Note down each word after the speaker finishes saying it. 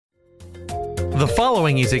The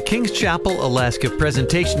following is a Kings Chapel, Alaska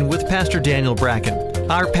presentation with Pastor Daniel Bracken.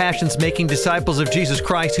 Our passion's making disciples of Jesus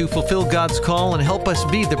Christ who fulfill God's call and help us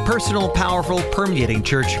be the personal, powerful, permeating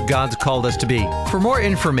church God's called us to be. For more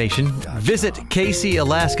information, visit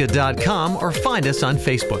kcalaska.com or find us on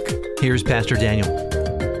Facebook. Here's Pastor Daniel.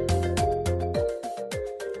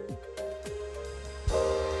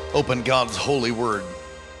 Open God's holy word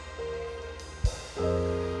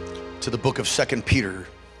to the book of 2 Peter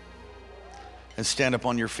and stand up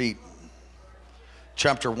on your feet.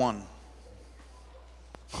 Chapter 1.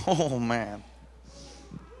 Oh, man.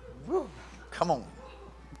 Woo. Come on.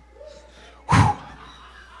 Whew.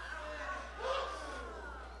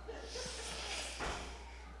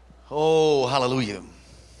 Oh, hallelujah.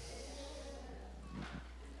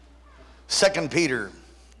 2 Peter.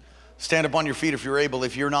 Stand up on your feet if you're able.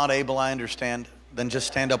 If you're not able, I understand. Then just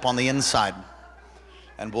stand up on the inside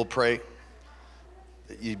and we'll pray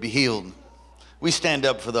that you'd be healed. We stand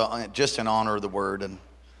up for just in honor of the word, and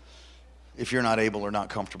if you're not able or not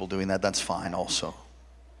comfortable doing that, that's fine also.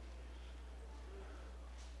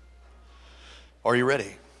 Are you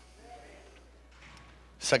ready?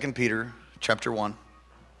 2 Peter chapter 1,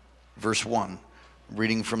 verse 1,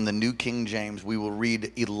 reading from the New King James. We will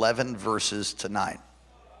read 11 verses tonight.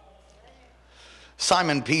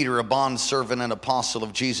 Simon Peter, a bondservant and apostle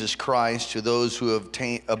of Jesus Christ, to those who have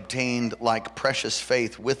obtained like precious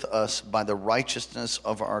faith with us by the righteousness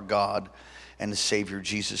of our God and Savior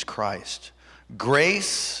Jesus Christ.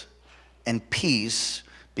 Grace and peace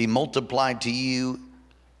be multiplied to you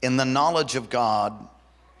in the knowledge of God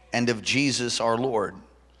and of Jesus our Lord,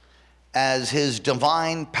 as his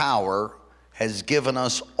divine power has given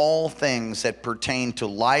us all things that pertain to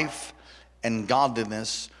life and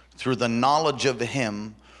godliness through the knowledge of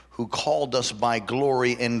him who called us by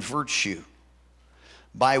glory and virtue,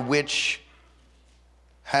 by which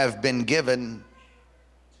have been given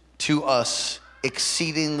to us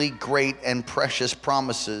exceedingly great and precious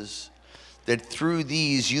promises, that through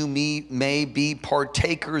these you may be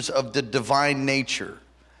partakers of the divine nature,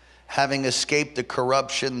 having escaped the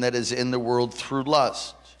corruption that is in the world through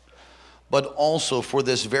lust. But also for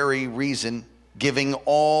this very reason, giving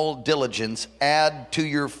all diligence, add to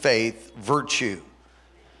your faith virtue,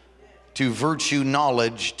 to virtue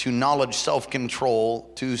knowledge, to knowledge self-control,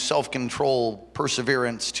 to self-control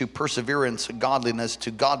perseverance, to perseverance godliness,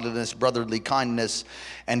 to godliness brotherly kindness,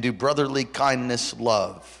 and to brotherly kindness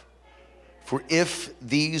love. For if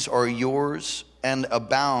these are yours and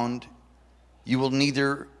abound, you will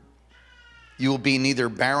be neither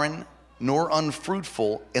barren nor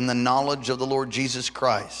unfruitful in the knowledge of the Lord Jesus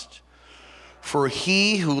Christ. For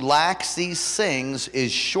he who lacks these things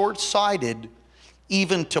is short-sighted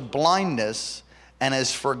even to blindness, and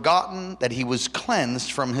has forgotten that he was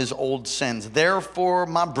cleansed from his old sins. Therefore,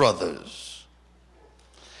 my brothers,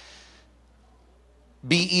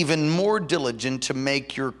 be even more diligent to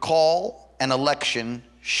make your call and election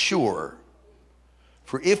sure.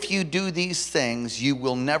 For if you do these things, you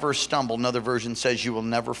will never stumble. Another version says you will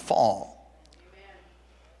never fall.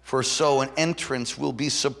 For so an entrance will be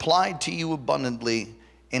supplied to you abundantly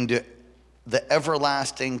into the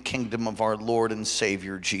everlasting kingdom of our Lord and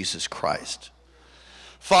Savior, Jesus Christ.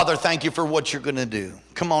 Father, thank you for what you're going to do.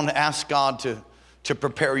 Come on, ask God to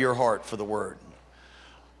prepare your heart for the word.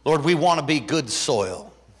 Lord, we want to be good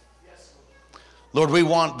soil. Lord, we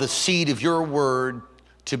want the seed of your word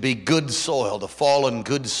to be good soil, to fall in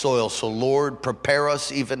good soil. So Lord, prepare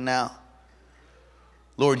us even now.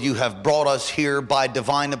 Lord, you have brought us here by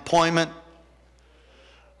divine appointment.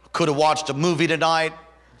 Could have watched a movie tonight.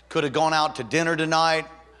 Could have gone out to dinner tonight.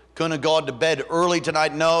 Couldn't have gone to bed early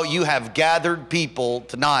tonight. No, you have gathered people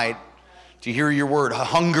tonight to hear your word, a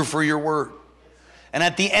hunger for your word. And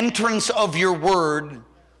at the entrance of your word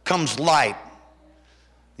comes light.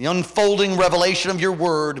 The unfolding revelation of your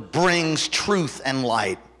word brings truth and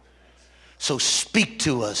light. So speak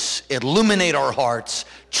to us, illuminate our hearts,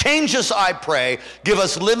 change us, I pray. Give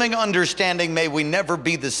us living understanding. May we never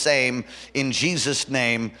be the same. In Jesus'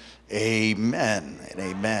 name, amen and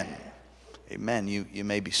amen. Amen. You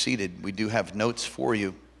may be seated. We do have notes for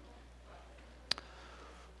you.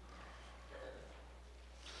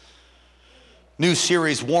 New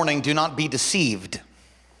series, Warning, Do Not Be Deceived.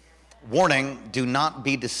 Warning, do not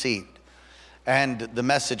be deceived. And the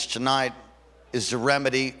message tonight is the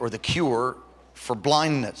remedy or the cure for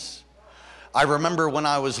blindness. I remember when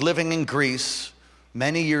I was living in Greece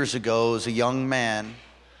many years ago as a young man,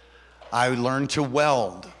 I learned to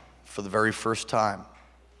weld for the very first time.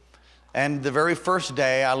 And the very first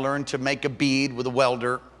day I learned to make a bead with a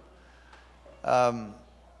welder. I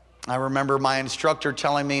remember my instructor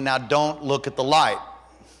telling me, now don't look at the light.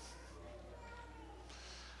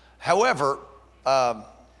 However,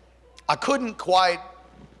 I couldn't quite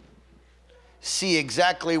see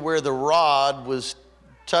exactly where the rod was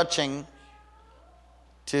touching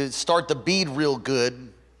to start the bead real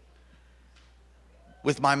good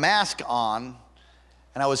with my mask on,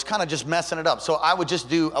 and I was kind of just messing it up. So I would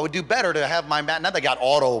do better to have my mask. Now they got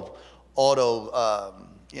auto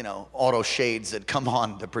shades that come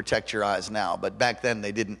on to protect your eyes now, but back then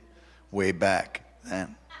they didn't, way back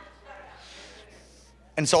then.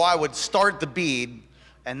 And so I would start the bead,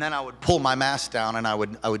 and then I would pull my mask down, and I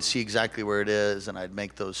would see exactly where it is, and I'd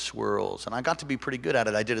make those swirls. And I got to be pretty good at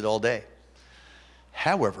it. I did it all day.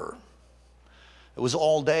 However, it was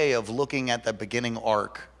all day of looking at the beginning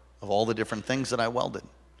arc of all the different things that I welded.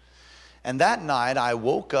 And that night, I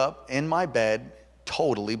woke up in my bed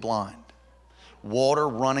totally blind. Water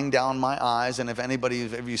running down my eyes, and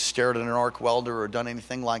if you stared at an arc welder or done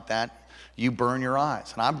anything like that, you burn your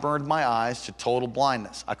eyes. And I burned my eyes to total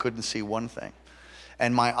blindness. I couldn't see one thing.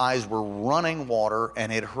 And my eyes were running water,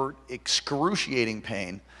 and it hurt excruciating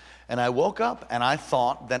pain. And I woke up, and I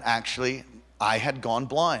thought that actually I had gone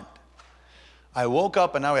blind. I woke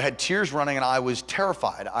up, and I had tears running, and I was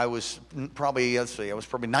terrified. I was probably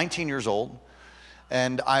 19 years old,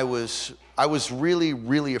 and I was really,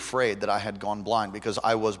 really afraid that I had gone blind, because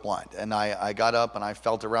I was blind. And I got up, and I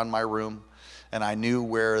felt around my room, and I knew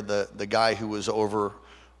where the guy who was over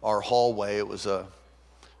our hallway, it was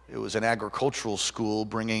an agricultural school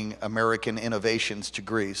bringing American innovations to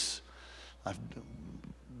Greece. I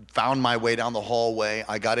found my way down the hallway.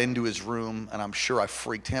 I got into his room, and I'm sure I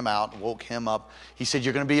freaked him out, woke him up. He said,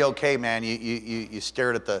 "You're going to be okay, man. You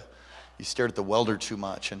stared at the welder too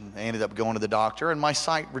much." And I ended up going to the doctor, and my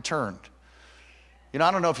sight returned. You know,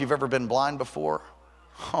 I don't know if you've ever been blind before.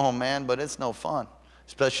 Oh man, but it's no fun,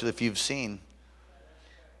 especially if you've seen.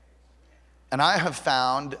 And I have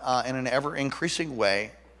found in an ever-increasing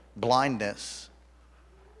way, blindness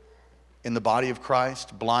in the body of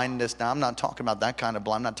Christ, blindness. Now, I'm not talking about that kind of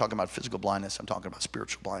blind. I'm not talking about physical blindness. I'm talking about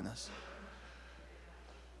spiritual blindness.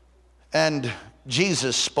 And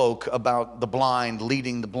Jesus spoke about the blind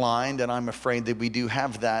leading the blind, and I'm afraid that we do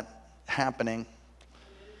have that happening.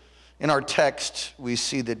 In our text, we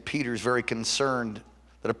see that Peter's very concerned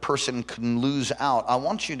that a person can lose out. I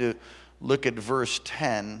want you to look at verse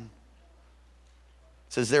 10.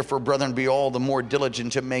 It says, "Therefore, brethren, be all the more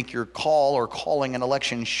diligent to make your call or calling and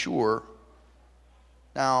election sure."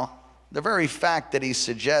 Now, the very fact that he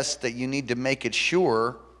suggests that you need to make it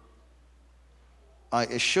sure,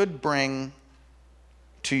 it should bring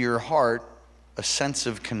to your heart a sense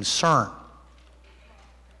of concern.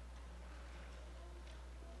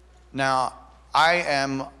 Now, I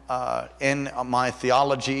am in my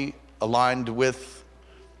theology aligned with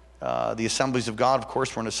the Assemblies of God. Of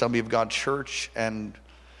course, we're an Assembly of God church, and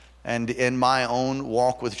in my own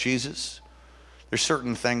walk with Jesus, there's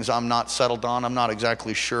certain things I'm not settled on. I'm not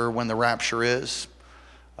exactly sure when the rapture is.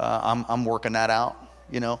 I'm working that out.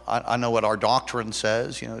 You know, I know what our doctrine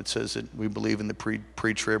says. You know, it says that we believe in the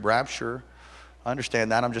pre-trib rapture. I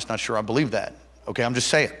understand that. I'm just not sure I believe that. Okay, I'm just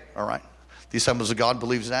saying, all right? The Assemblies of God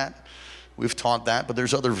believes that. We've taught that, but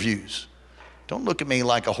there's other views. Don't look at me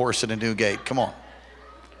like a horse at a new gate. Come on.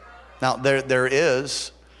 Now, there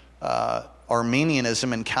is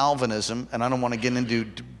Arminianism and Calvinism, and I don't want to get into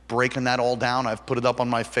breaking that all down. I've put it up on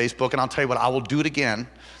my Facebook, and I'll tell you what, I will do it again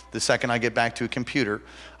the second I get back to a computer.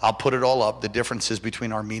 I'll put it all up, the differences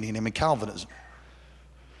between Arminianism and Calvinism.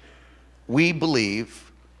 We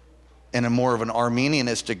believe in a more of an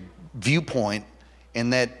Arminianistic viewpoint in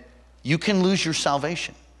that you can lose your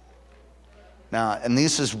salvation. Now, and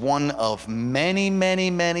this is one of many, many,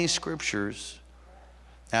 many scriptures.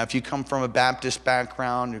 Now, if you come from a Baptist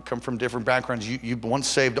background, you come from different backgrounds, you once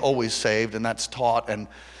saved, always saved, and that's taught,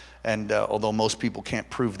 and although most people can't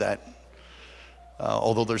prove that,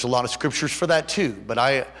 although there's a lot of scriptures for that too, but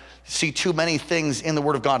I see too many things in the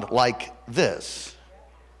Word of God like this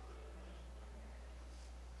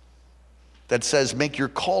that says, make your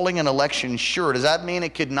calling and election sure. Does that mean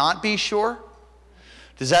it could not be sure?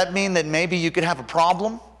 Does that mean that maybe you could have a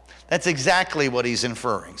problem? That's exactly what he's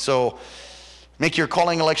inferring. So, make your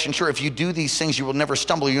calling election sure. If you do these things, you will never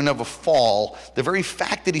stumble, you'll never fall. The very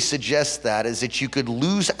fact that he suggests that is that you could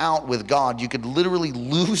lose out with God. You could literally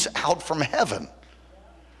lose out from heaven.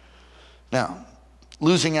 Now,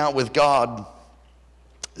 losing out with God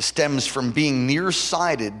stems from being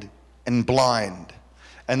nearsighted and blind.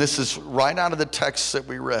 And this is right out of the text that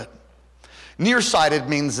we read. Nearsighted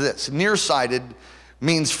means this. Nearsighted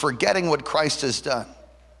means forgetting what Christ has done.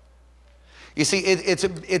 You see,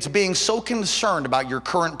 it's being so concerned about your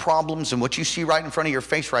current problems and what you see right in front of your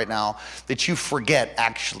face right now that you forget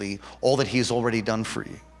actually all that he's already done for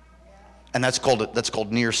you. And that's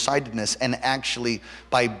called nearsightedness. And actually,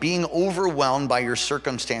 by being overwhelmed by your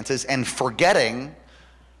circumstances and forgetting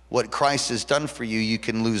what Christ has done for you, you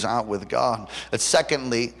can lose out with God. But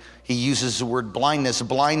secondly, he uses the word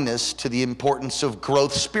blindness to the importance of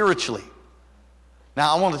growth spiritually.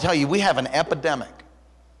 Now, I want to tell you, we have an epidemic.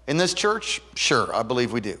 In this church? Sure, I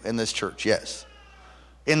believe we do. In this church, yes.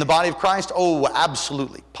 In the body of Christ? Oh,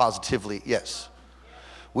 absolutely, positively, yes.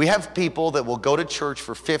 We have people that will go to church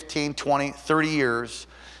for 15, 20, 30 years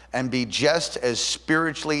and be just as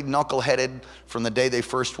spiritually knuckleheaded from the day they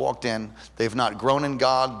first walked in. They've not grown in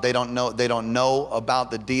God. They don't know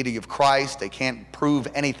about the deity of Christ. They can't prove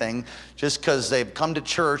anything. Just because they've come to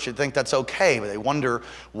church and think that's okay, but they wonder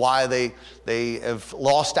why they have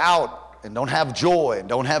lost out and don't have joy and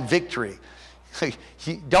don't have victory.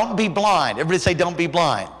 Don't be blind. Everybody say, don't be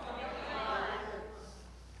blind.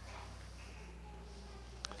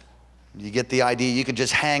 You get the idea you can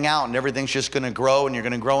just hang out and everything's just going to grow and you're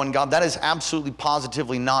going to grow in God. That is absolutely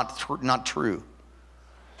positively not true.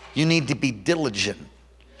 You need to be diligent.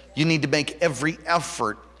 You need to make every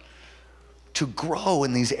effort to grow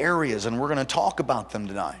in these areas, and we're going to talk about them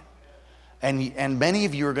tonight. And many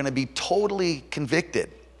of you are going to be totally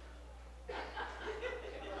convicted.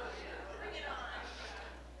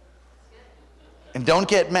 And don't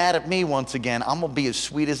get mad at me once again. I'm going to be as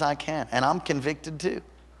sweet as I can, and I'm convicted too.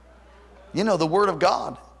 You know, the Word of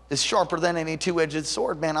God is sharper than any two-edged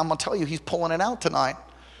sword. Man, I'm going to tell you, he's pulling it out tonight.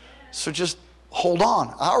 So just hold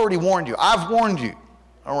on. I already warned you. I've warned you.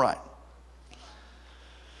 All right.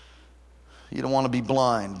 You don't want to be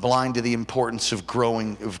blind to the importance of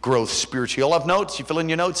growth spiritually. You all have notes? You filling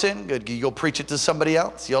your notes in? Good. You go preach it to somebody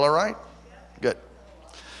else? You all right? Good.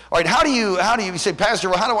 All right, how do you say, Pastor,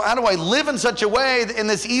 well, how do I live in such a way in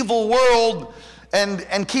this evil world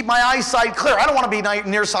and keep my eyesight clear? I don't want to be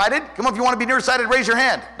nearsighted. Come on, if you want to be nearsighted, raise your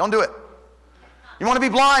hand. Don't do it. You want to be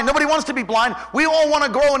blind? Nobody wants to be blind. We all want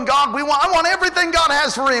to grow in God. I want everything God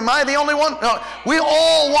has for me. Am I the only one? No, we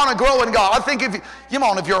all want to grow in God. I think if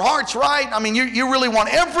your heart's right, I mean, you really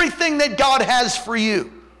want everything that God has for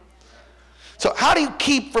you. So how do you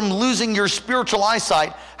keep from losing your spiritual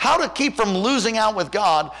eyesight? How to keep from losing out with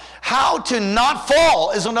God? How to not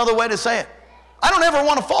fall is another way to say it. I don't ever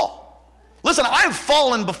want to fall. Listen, I've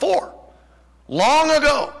fallen before. Long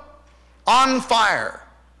ago. On fire.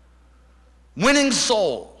 Winning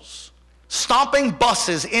souls. Stopping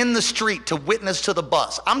buses in the street to witness to the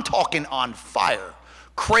bus. I'm talking on fire.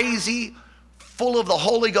 Crazy, full of the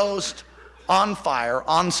Holy Ghost, on fire,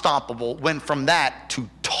 unstoppable. Went from that to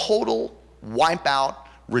total wipe out,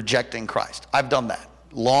 rejecting Christ. I've done that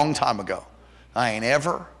long time ago. I ain't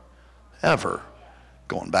ever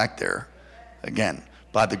going back there again.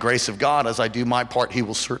 By the grace of God, as I do my part, he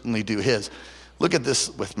will certainly do his. Look at this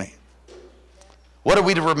with me. What are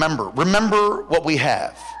we to remember? Remember what we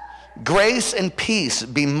have. Grace and peace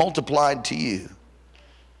be multiplied to you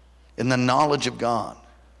in the knowledge of God.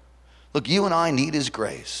 Look, you and I need his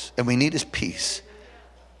grace, and we need his peace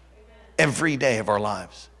every day of our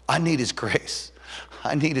lives. I need his grace.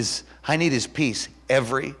 I need his peace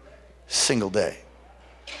every single day.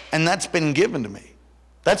 And that's been given to me.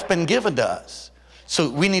 That's been given to us. So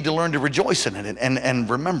we need to learn to rejoice in it and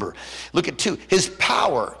remember. Look at 2. His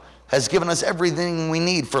power has given us everything we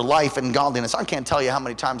need for life and godliness. I can't tell you how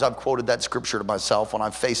many times I've quoted that scripture to myself when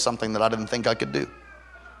I've faced something that I didn't think I could do.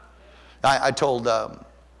 I told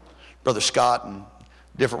Brother Scott and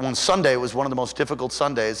different ones. Sunday was one of the most difficult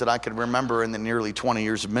Sundays that I could remember in the nearly 20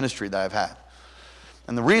 years of ministry that I've had.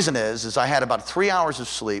 And the reason is I had about 3 hours of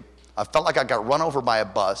sleep. I felt like I got run over by a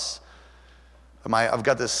bus. I've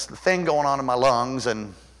got this thing going on in my lungs,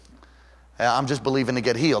 and I'm just believing to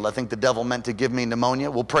get healed. I think the devil meant to give me pneumonia.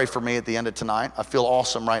 We'll pray for me at the end of tonight. I feel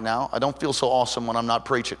awesome right now. I don't feel so awesome when I'm not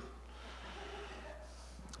preaching.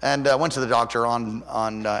 And I went to the doctor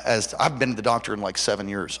as I've been to the doctor in like 7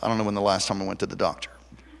 years. I don't know when the last time I went to the doctor.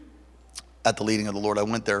 At the leading of the Lord, I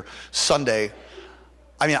went there Sunday.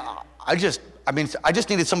 I just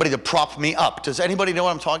needed somebody to prop me up. Does anybody know what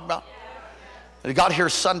I'm talking about? I got here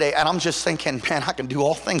Sunday, and I'm just thinking, man, I can do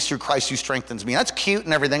all things through Christ who strengthens me. That's cute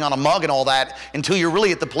and everything on a mug and all that until you're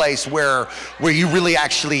really at the place where you really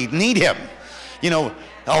actually need him.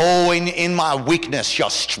 In my weakness, your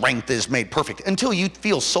strength is made perfect. Until you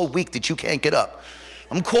feel so weak that you can't get up.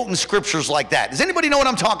 I'm quoting scriptures like that. Does anybody know what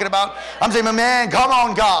I'm talking about? I'm saying, man, come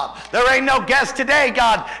on, God. There ain't no guest today,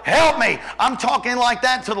 God. Help me. I'm talking like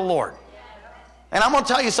that to the Lord. And I'm going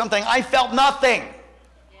to tell you something. I felt nothing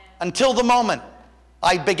until the moment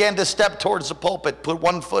I began to step towards the pulpit, put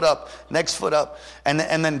one foot up, next foot up, and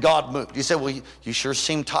then God moved. You say, well, you sure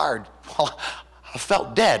seem tired. Well, I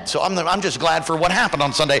felt dead. So I'm just glad for what happened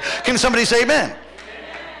on Sunday. Can somebody say amen?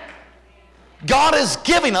 God is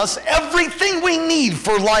giving us everything we need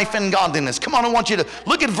for life and godliness. Come on, I want you to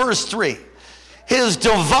look at verse 3. His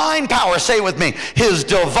divine power, say it with me, his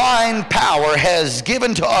divine power has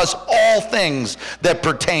given to us all things that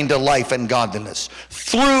pertain to life and godliness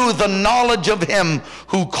through the knowledge of him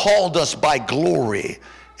who called us by glory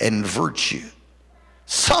and virtue.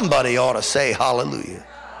 Somebody ought to say hallelujah.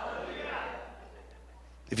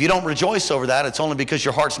 If you don't rejoice over that, it's only because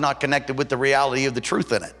your heart's not connected with the reality of the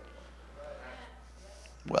truth in it.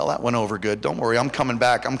 Well, that went over good. Don't worry, I'm coming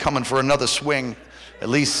back. I'm coming for another swing at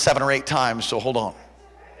least 7 or 8 times, so hold on.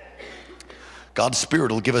 God's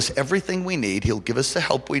Spirit will give us everything we need. He'll give us the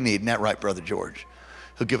help we need. Isn't that right, Brother George?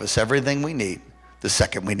 He'll give us everything we need the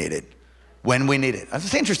second we need it, when we need it.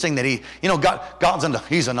 It's interesting that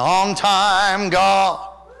he's an on-time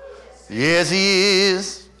God. Yes, he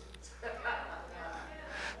is.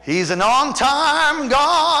 He's an on-time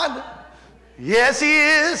God. Yes, he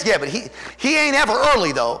is. Yeah, but he ain't ever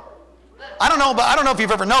early, though. I don't know if you've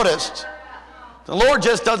ever noticed. The Lord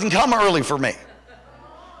just doesn't come early for me.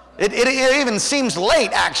 It even seems late,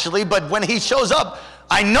 actually, but when he shows up,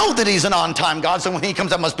 I know that he's an on-time God, so when he comes,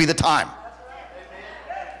 that must be the time.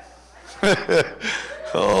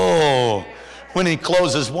 Oh, when he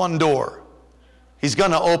closes one door, he's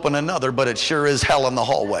going to open another, but it sure is hell in the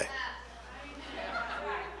hallway.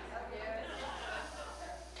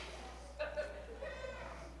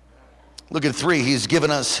 Look at 3. He's given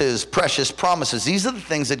us his precious promises. These are the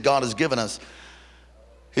things that God has given us.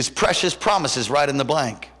 His precious promises, right in the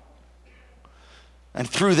blank. And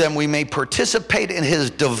through them we may participate in his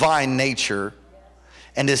divine nature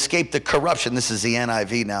and escape the corruption. This is the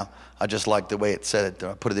NIV now. I just like the way it said it.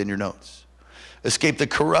 I put it in your notes. Escape the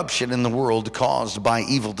corruption in the world caused by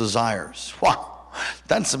evil desires. Wow,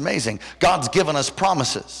 that's amazing. God's given us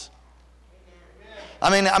promises.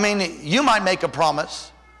 I mean, you might make a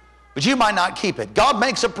promise, but you might not keep it. God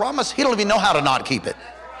makes a promise, he don't even know how to not keep it.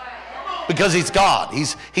 Because he's God.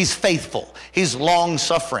 He's faithful. He's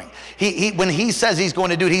long-suffering. When he says he's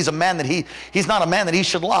going to do it, he's a man that he's not a man that he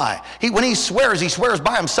should lie. When he swears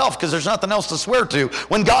by himself because there's nothing else to swear to.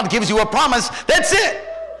 When God gives you a promise, that's it.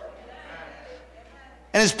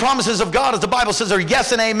 And his promises of God, as the Bible says, are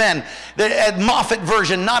yes and amen. The Moffat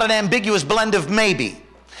version, not an ambiguous blend of maybe.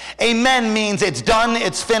 Amen means it's done,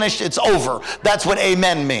 it's finished, it's over. That's what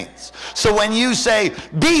amen means. So when you say,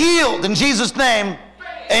 be healed in Jesus' name,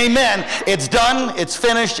 amen, it's done, it's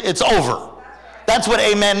finished, it's over. That's what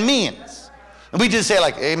amen means. And we just say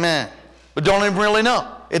like, amen, but don't even really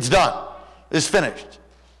know. It's done, it's finished,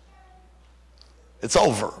 it's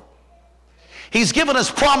over. He's given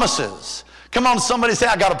us promises. Come on, somebody say,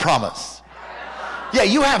 I got a promise. Yeah,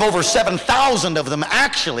 you have over 7,000 of them,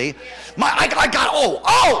 actually.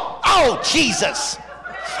 Jesus.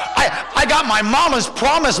 I got my mama's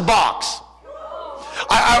promise box.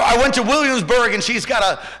 I went to Williamsburg, and she's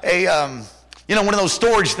got one of those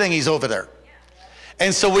storage thingies over there.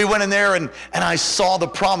 And so we went in there, and I saw the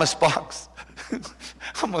promise box.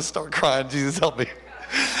 I'm going to start crying. Jesus, help me.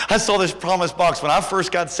 I saw this promise box when I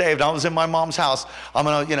first got saved. I was in my mom's house.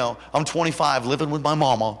 I'm 25, living with my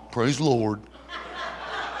mama. Praise the Lord.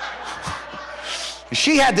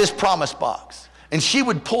 She had this promise box, and she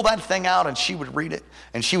would pull that thing out, and she would read it,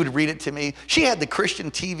 and she would read it to me. She had the Christian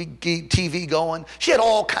TV going. She had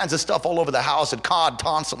all kinds of stuff all over the house, and God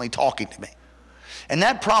constantly talking to me. And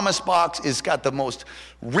that promise box is got the most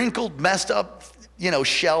wrinkled, messed up,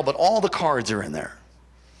 shell, but all the cards are in there.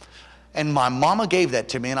 And my mama gave that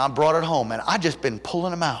to me, and I brought it home, and I just been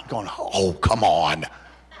pulling them out, going, oh, come on.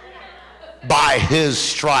 By his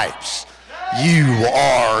stripes, you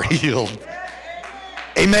are healed.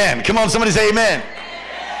 Amen. Come on, somebody say amen.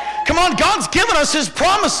 Come on, God's given us his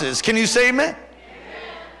promises. Can you say amen?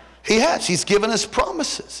 He has. He's given us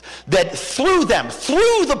promises that through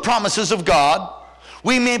the promises of God,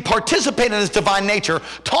 we may participate in his divine nature,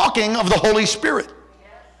 talking of the Holy Spirit,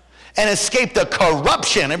 and escape the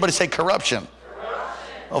corruption. Everybody say corruption.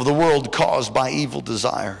 Of the world caused by evil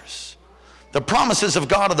desires. The promises of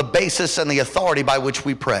God are the basis and the authority by which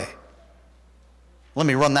we pray. Let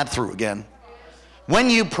me run that through again. When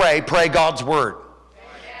you pray God's word.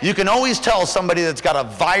 You can always tell somebody that's got a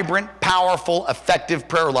vibrant, powerful, effective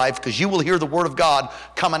prayer life because you will hear the word of God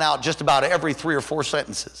coming out just about every 3 or 4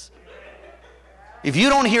 sentences. If you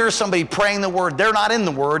don't hear somebody praying the word, they're not in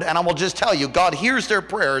the word, and I will just tell you, God hears their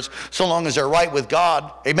prayers so long as they're right with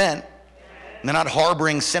God. Amen. And they're not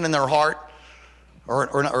harboring sin in their heart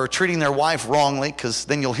or treating their wife wrongly, because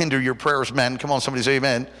then you'll hinder your prayers, men. Come on, somebody say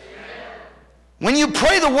amen. When you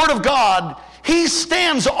pray the word of God, He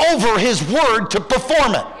stands over his word to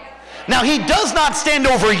perform it. Now, he does not stand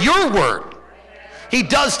over your word. He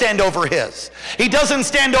does stand over his. He doesn't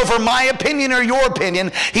stand over my opinion or your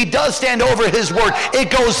opinion. He does stand over his word. It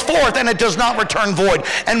goes forth and it does not return void.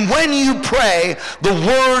 And when you pray the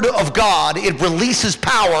word of God, it releases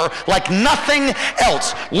power like nothing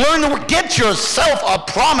else. Learn the word. Get yourself a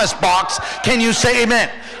promise box. Can you say amen?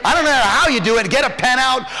 I don't know how you do it. Get a pen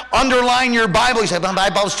out, underline your Bible. You say, my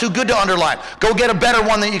Bible's too good to underline. Go get a better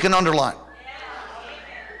one that you can underline.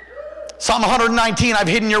 Psalm 119, I've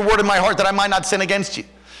hidden your word in my heart that I might not sin against you.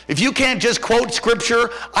 If you can't just quote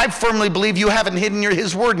scripture, I firmly believe you haven't hidden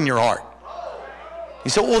his word in your heart.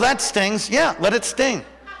 You say, well, that stings. Yeah, let it sting.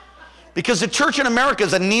 Because the church in America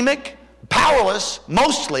is anemic, powerless,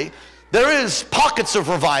 mostly. There is pockets of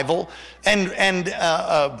revival and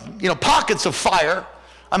pockets of fire.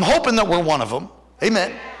 I'm hoping that we're one of them.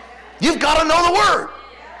 Amen. You've got to know the word.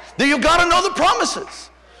 You've got to know the promises.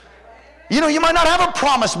 You know, you might not have a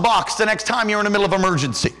promise box the next time you're in the middle of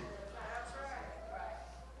emergency.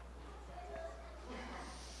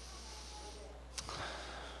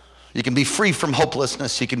 You can be free from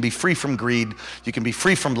hopelessness. You can be free from greed. You can be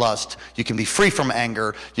free from lust. You can be free from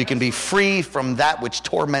anger. You can be free from that which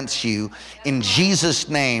torments you in Jesus'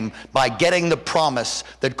 name by getting the promise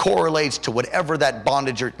that correlates to whatever that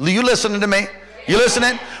bondage are. You listening to me? You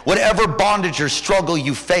listening? Whatever bondage or struggle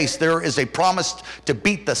you face, there is a promise to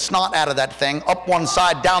beat the snot out of that thing, up one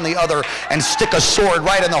side, down the other, and stick a sword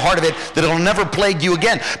right in the heart of it that it'll never plague you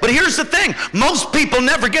again. But here's the thing. Most people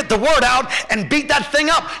never get the word out and beat that thing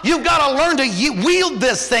up. You've got to learn to wield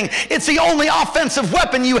this thing. It's the only offensive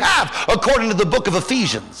weapon you have, according to the book of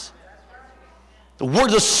Ephesians. The word,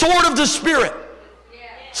 the sword of the Spirit.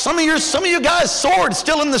 Some of you guys' sword's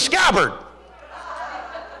still in the scabbard.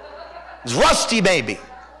 It's rusty, maybe.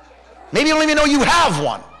 Maybe you don't even know you have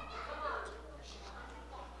one.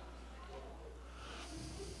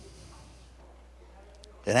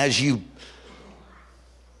 And as you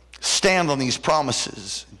stand on these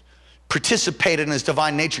promises, participate in his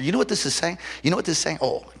divine nature, you know what this is saying? You know what this is saying?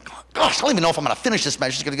 Oh, gosh, I don't even know if I'm going to finish this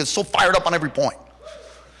message. It's going to get so fired up on every point.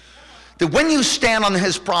 That when you stand on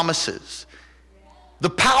his promises,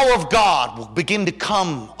 the power of God will begin to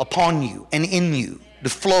come upon you and in you, to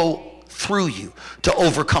flow through you, to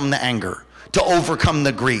overcome the anger, to overcome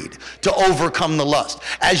the greed, to overcome the lust.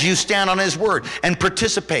 As you stand on his word and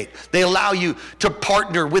participate, they allow you to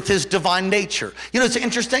partner with his divine nature. You know, it's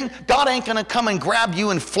interesting. God ain't going to come and grab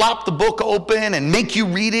you and flop the book open and make you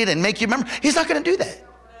read it and make you remember. He's not going to do that.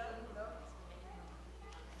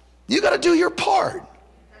 You got to do your part.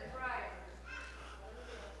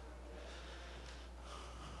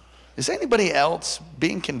 Is anybody else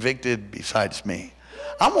being convicted besides me?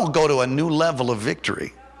 I'm going to go to a new level of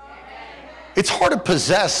victory. It's hard to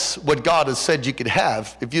possess what God has said you could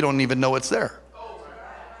have if you don't even know it's there.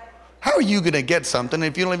 How are you going to get something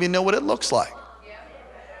if you don't even know what it looks like?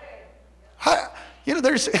 You know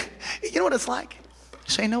what it's like?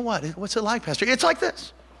 You say, you know what? What's it like, Pastor? It's like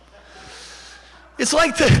this. It's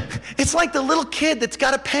like the little kid that's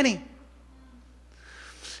got a penny.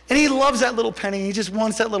 And he loves that little penny. He just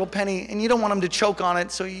wants that little penny. And you don't want him to choke on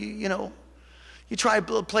it. So, you try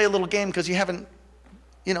to play a little game because you haven't,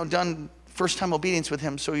 done first-time obedience with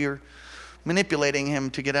him. So you're manipulating him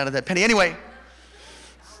to get out of that penny. Anyway,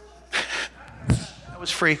 that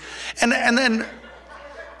was free. And then,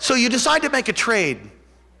 so you decide to make a trade.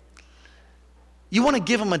 You want to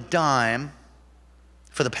give him a dime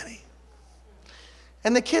for the penny.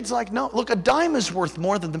 And the kid's like, no, look, a dime is worth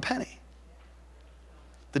more than the penny.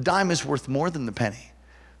 The dime is worth more than the penny,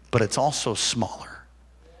 but it's also smaller.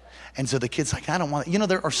 And so the kid's like, I don't want it.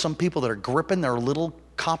 There are some people that are gripping their little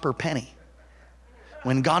copper penny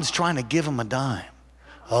when God's trying to give them a dime.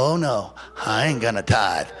 Oh no, I ain't gonna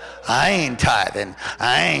tithe. I ain't tithing.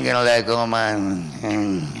 I ain't gonna let go of my...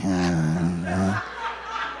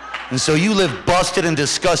 And so you live busted and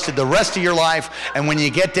disgusted the rest of your life, and when you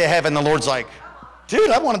get to heaven, the Lord's like,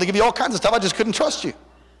 dude, I wanted to give you all kinds of stuff, I just couldn't trust you.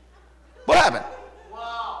 What happened?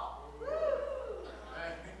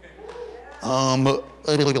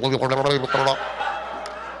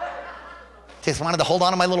 Just wanted to hold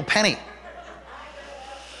on to my little penny.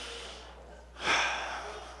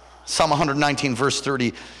 Psalm 119, verse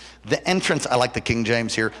 30. The entrance, I like the King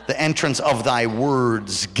James here, the entrance of thy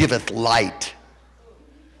words giveth light.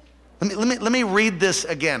 Let me read this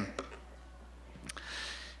again.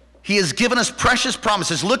 He has given us precious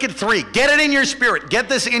promises. Look at 3. Get it in your spirit. Get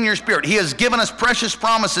this in your spirit. He has given us precious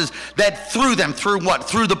promises that through them, through what?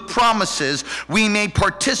 Through the promises, we may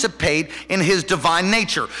participate in his divine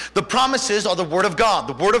nature. The promises are the Word of God.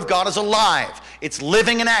 The Word of God is alive. It's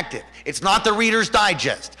living and active. It's not the Reader's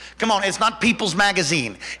Digest. Come on, it's not People's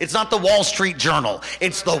Magazine. It's not the Wall Street Journal.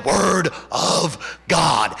 It's the Word of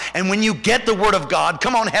God. And when you get the Word of God,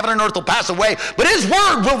 come on, heaven and earth will pass away, but his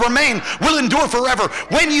Word will remain, will endure forever.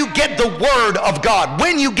 When you get the Word of God,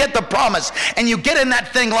 when you get the promise, and you get in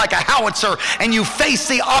that thing like a howitzer, and you face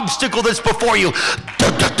the obstacle that's before you,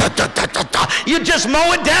 you just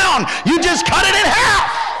mow it down. You just cut it in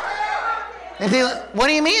half. And what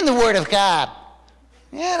do you mean the Word of God?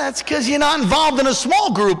 Yeah, that's because you're not involved in a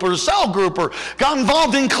small group or a cell group or got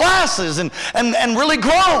involved in classes and really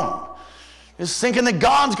grown. Just thinking that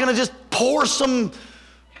God's going to just pour some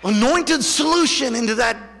anointed solution into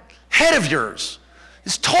that head of yours.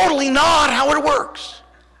 It's totally not how it works.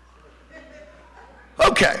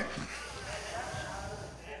 Okay.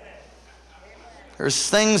 There's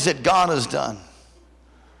things that God has done.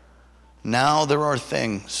 Now there are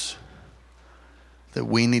things that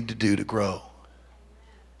we need to do to grow.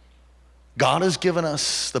 God has given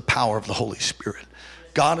us the power of the Holy Spirit.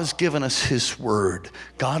 God has given us his word.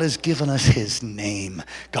 God has given us his name.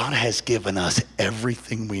 God has given us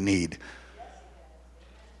everything we need.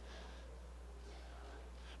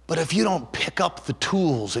 But if you don't pick up the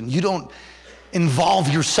tools and you don't involve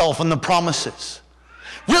yourself in the promises,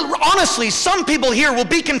 honestly, some people here will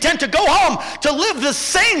be content to go home to live the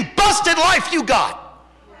same busted life you got.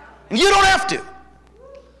 And you don't have to.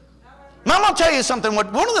 Now, I'm going to tell you something. One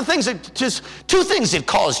of the things that just, 2 things that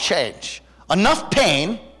cause change. Enough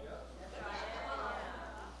pain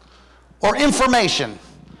or information.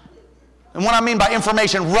 And what I mean by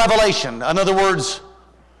information, revelation. In other words,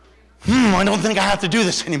 I don't think I have to do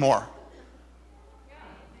this anymore.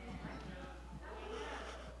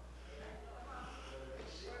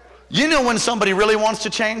 You know when somebody really wants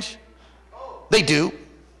to change? They do.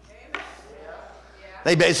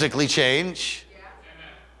 They basically change.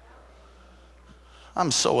 I'm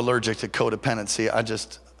so allergic to codependency. I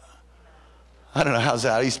don't know how's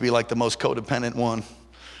that. I used to be like the most codependent one.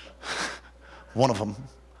 One of them.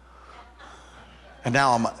 And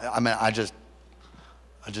now I just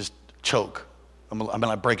choke.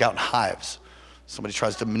 I break out in hives. Somebody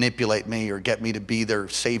tries to manipulate me or get me to be their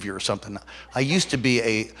savior or something. I used to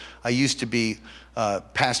be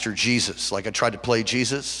Pastor Jesus. Like I tried to play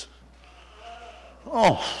Jesus.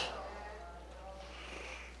 Oh.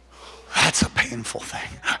 That's a painful thing.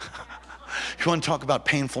 You want to talk about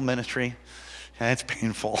painful ministry? Yeah, it's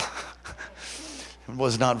painful. I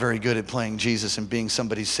was not very good at playing Jesus and being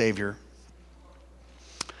somebody's savior.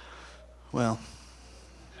 Well,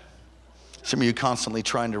 some of you constantly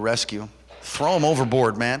trying to rescue. Throw them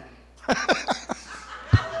overboard, man.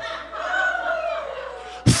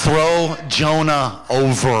 Throw Jonah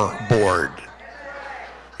overboard.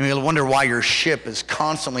 And you'll wonder why your ship is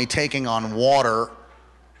constantly taking on water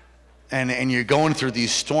and you're going through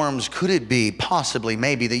these storms. Could it be, possibly,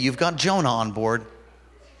 maybe, that you've got Jonah on board?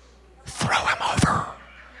 Throw him over.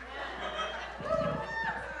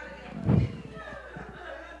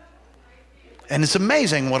 And it's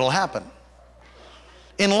amazing what'll happen.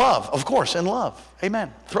 In love, of course, in love.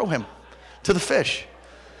 Amen. Throw him to the fish.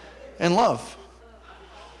 In love.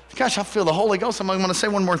 Gosh, I feel the Holy Ghost. I'm going to say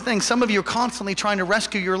one more thing. Some of you are constantly trying to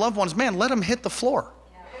rescue your loved ones. Man, let them hit the floor.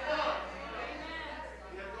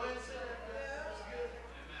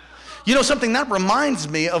 You know something, that reminds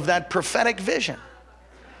me of that prophetic vision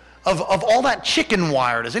of all that chicken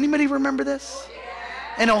wire. Does anybody remember this?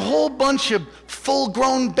 And a whole bunch of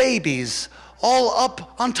full-grown babies all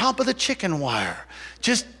up on top of the chicken wire.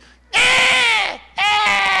 Just,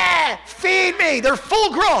 feed me. They're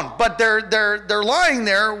full-grown, but they're lying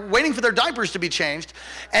there waiting for their diapers to be changed.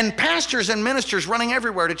 And pastors and ministers running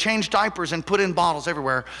everywhere to change diapers and put in bottles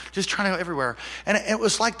everywhere, just trying to go everywhere. And it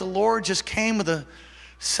was like the Lord just came with a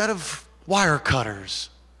set of wire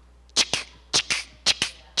cutters.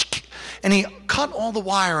 And he cut all the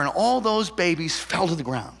wire and all those babies fell to the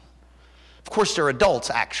ground. Of course, they're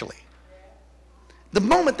adults, actually. The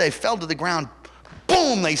moment they fell to the ground,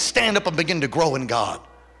 boom, they stand up and begin to grow in God.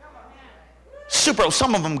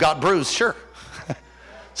 Some of them got bruised, sure.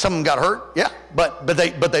 Some of them got hurt, yeah. But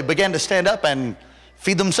they began to stand up and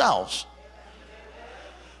feed themselves.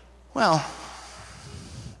 Well,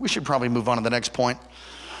 we should probably move on to the next point.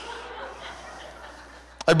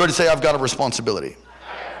 Everybody say, I've got a responsibility.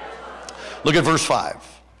 Look at verse 5.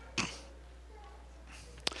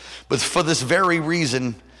 But for this very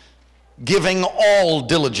reason, giving all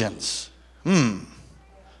diligence.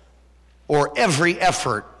 or every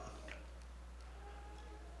effort.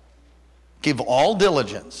 Give all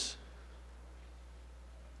diligence.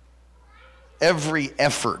 Every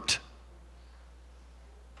effort.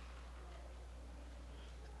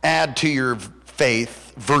 Add to your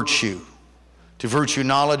faith virtue. To virtue,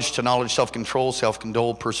 knowledge. To knowledge, self-control.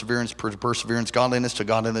 Self-control, perseverance. Perseverance, godliness. To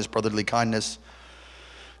godliness, brotherly kindness.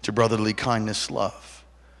 To brotherly kindness, love.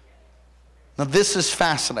 Now this is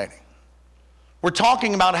fascinating. We're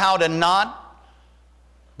talking about how to not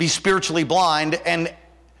be spiritually blind and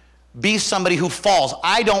be somebody who falls.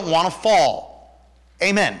 I don't want to fall.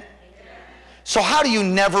 Amen. Amen. So how do you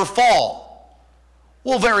never fall?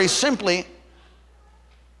 Well, very simply,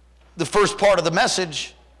 the first part of the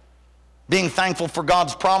message, being thankful for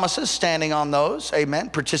God's promises, standing on those, amen,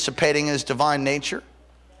 participating in His divine nature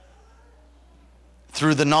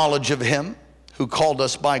through the knowledge of Him who called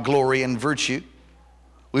us by glory and virtue.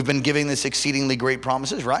 We've been giving this exceedingly great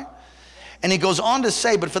promises, right? And he goes on to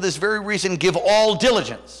say, but for this very reason, give all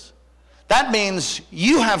diligence. That means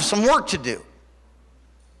you have some work to do.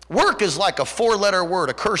 Work is like a 4-letter word,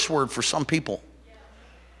 a curse word for some people,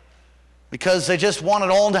 because they just want it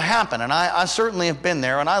all to happen. And I certainly have been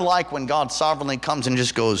there, and I like when God sovereignly comes and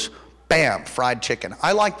just goes, bam, fried chicken.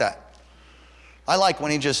 I like that. I like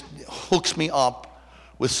when He just hooks me up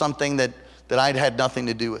with something that I'd had nothing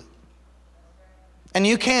to do with. And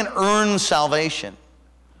you can't earn salvation,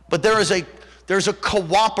 but there's a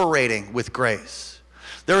cooperating with grace.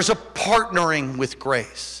 There's a partnering with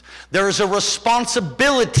grace. There's a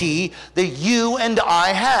responsibility that you and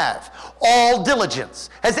I have. All diligence.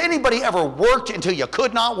 Has anybody ever worked until you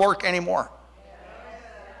could not work anymore?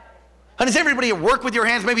 And does everybody work with your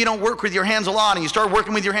hands? Maybe you don't work with your hands a lot and you start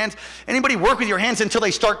working with your hands. Anybody work with your hands until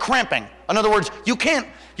they start cramping? In other words, you can't,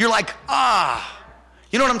 you're like,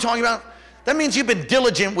 you know what I'm talking about? That means you've been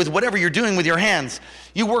diligent with whatever you're doing with your hands.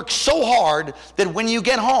 You work so hard that when you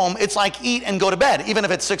get home, it's like eat and go to bed, even if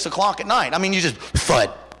it's 6 o'clock at night. I mean, you just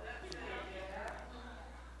thud.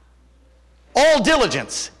 All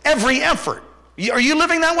diligence, every effort. Are you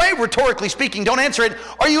living that way? Rhetorically speaking, don't answer it.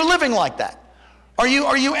 Are you living like that? Are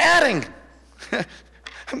you adding?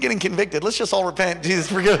 I'm getting convicted. Let's just all repent.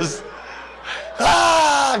 Jesus forgive us.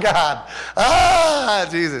 God.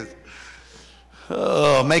 Jesus.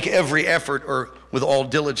 Oh, make every effort, or with all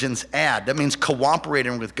diligence add. That means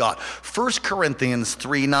cooperating with God. 1 Corinthians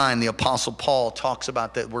 3:9, the Apostle Paul talks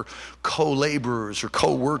about that we're co-laborers or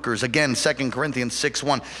co-workers. Again, 2 Corinthians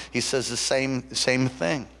 6:1, he says the same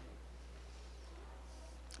thing.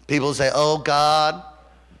 People say, oh God,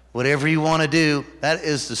 whatever you want to do. That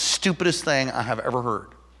is the stupidest thing I have ever heard.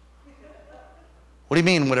 What do you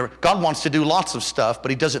mean, whatever? God wants to do lots of stuff,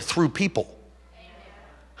 but He does it through people.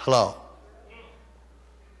 Hello.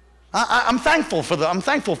 I'm thankful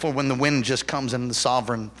for when the wind just comes in, the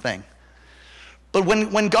sovereign thing. But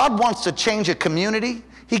when God wants to change a community,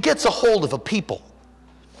 He gets a hold of a people.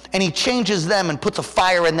 And He changes them and puts a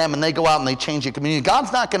fire in them, and they go out and they change a community.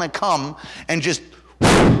 God's not going to come and just,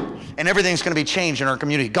 and everything's going to be changed in our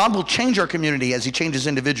community. God will change our community as He changes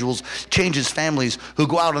individuals, changes families who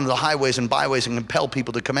go out into the highways and byways and compel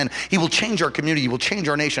people to come in. He will change our community. He will change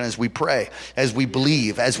our nation as we pray, as we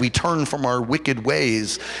believe, as we turn from our wicked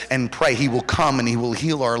ways and pray. He will come and He will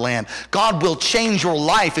heal our land. God will change your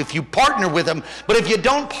life if you partner with Him. But if you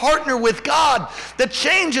don't partner with God, the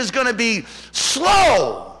change is going to be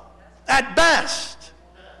slow at best.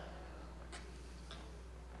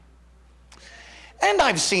 And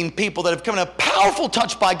I've seen people that have come in a powerful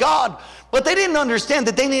touch by God, but they didn't understand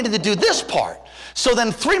that they needed to do this part. So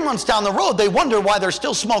then 3 months down the road, they wonder why they're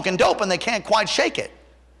still smoking dope and they can't quite shake it.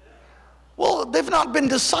 Well, they've not been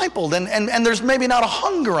discipled, and there's maybe not a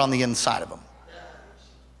hunger on the inside of them.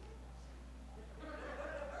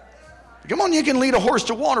 Come on, you can lead a horse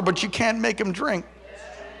to water, but you can't make him drink.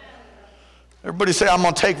 Everybody say, I'm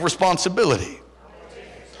going to take responsibility.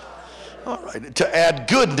 All right, to add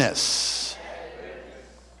goodness.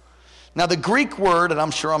 Now the Greek word, and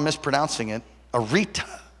I'm sure I'm mispronouncing it,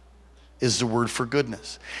 arita, is the word for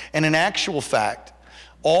goodness. And in actual fact,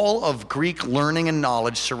 all of Greek learning and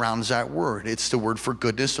knowledge surrounds that word. It's the word for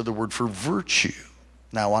goodness or the word for virtue.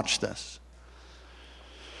 Now watch this.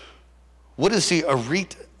 What is the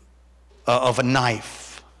arita of a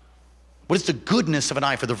knife? What is the goodness of a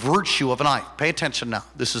knife or the virtue of a knife? Pay attention now.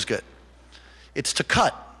 This is good. It's to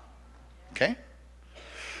cut. Okay?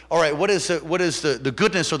 All right, what is the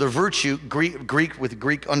goodness or the virtue, Greek with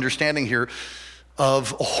Greek understanding here,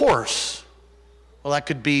 of a horse? Well, that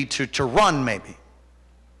could be to run maybe.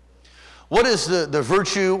 What is the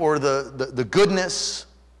virtue or the goodness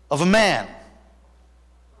of a man?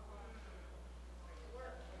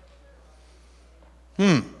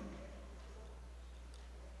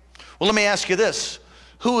 Well, let me ask you this.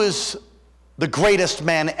 Who is the greatest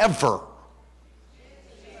man ever?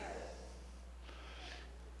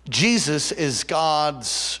 Jesus is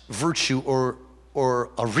God's virtue or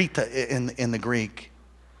arita in the Greek.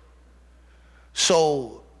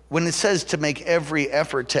 So when it says to make every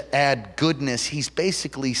effort to add goodness, he's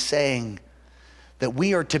basically saying that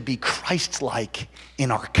we are to be Christ-like in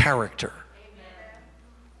our character.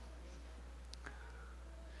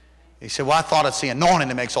 He said, well, I thought it's the anointing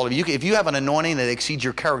that makes all of you. If you have an anointing that exceeds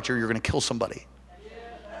your character, you're going to kill somebody.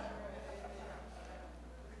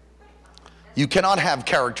 You cannot have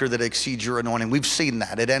character that exceeds your anointing. We've seen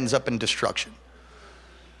that. It ends up in destruction.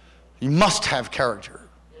 You must have character.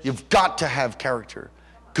 You've got to have character.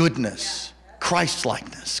 Goodness.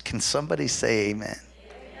 Christ-likeness. Can somebody say amen?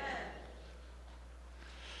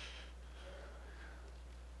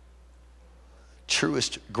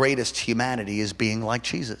 Truest, greatest humanity is being like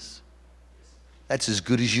Jesus. That's as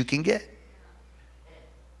good as you can get.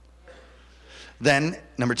 Then,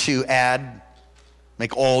 number 2,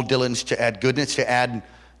 make all diligence to add goodness, to add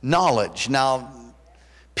knowledge. Now,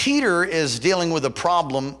 Peter is dealing with a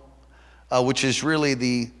problem, which is really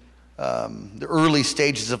the early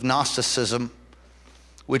stages of Gnosticism,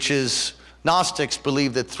 which is Gnostics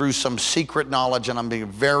believe that through some secret knowledge, and I'm being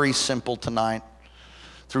very simple tonight,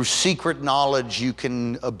 through secret knowledge you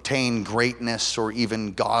can obtain greatness or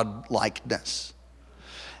even God-likeness.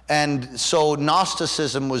 And so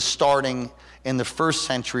Gnosticism was starting in the 1st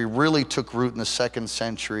century, really took root in the 2nd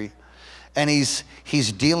century. And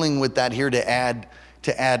he's dealing with that here to add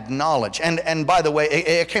knowledge. And by the way,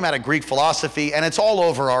 it came out of Greek philosophy, and it's all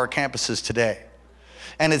over our campuses today.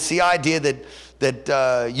 And it's the idea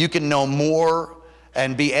that you can know more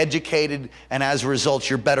and be educated, and as a result,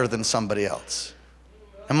 you're better than somebody else.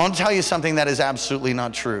 I'm going to tell you something that is absolutely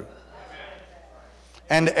not true.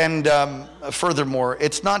 And furthermore,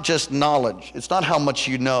 it's not just knowledge. It's not how much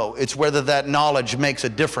you know. It's whether that knowledge makes a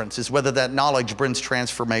difference. It's whether that knowledge brings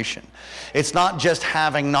transformation. It's not just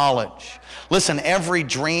having knowledge. Listen, every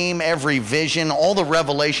dream, every vision, all the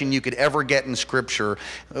revelation you could ever get in Scripture,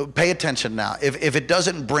 pay attention now. If it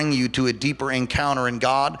doesn't bring you to a deeper encounter in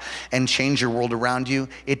God and change your world around you,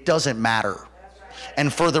 it doesn't matter.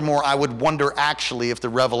 And furthermore, I would wonder actually if the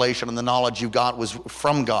revelation and the knowledge you got was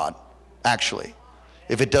from God, actually.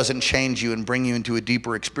 If it doesn't change you and bring you into a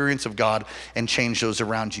deeper experience of God and change those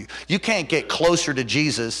around you. You can't get closer to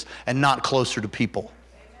Jesus and not closer to people.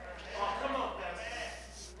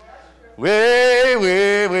 Well,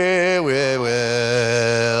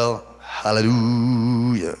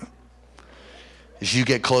 hallelujah. As you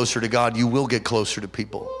get closer to God, you will get closer to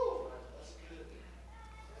people.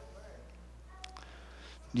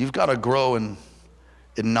 You've got to grow in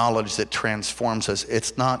knowledge that transforms us.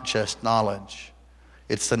 It's not just knowledge.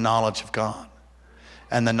 It's the knowledge of God.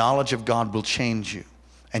 And the knowledge of God will change you.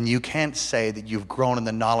 And you can't say that you've grown in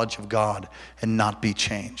the knowledge of God and not be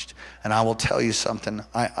changed. And I will tell you something,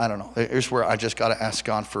 I don't know. Here's where I just got to ask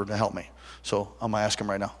God to help me. So I'm going to ask him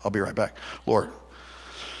right now. I'll be right back. Lord,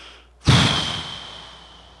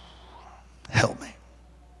 help me.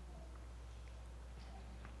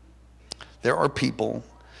 There are people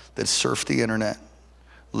that surf the internet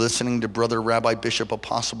listening to Brother Rabbi Bishop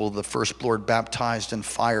Apostle, the first Lord baptized in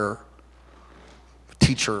fire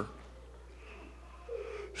teacher,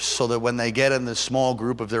 so that when they get in the small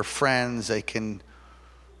group of their friends, they can,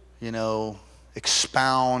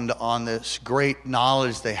 expound on this great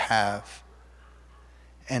knowledge they have.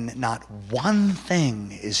 And not one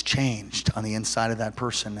thing is changed on the inside of that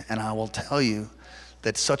person. And I will tell you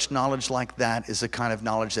that such knowledge like that is the kind of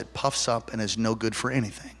knowledge that puffs up and is no good for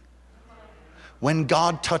anything. When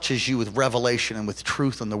God touches you with revelation and with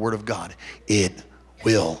truth and the Word of God, it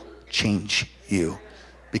will change you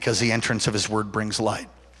because the entrance of His Word brings light.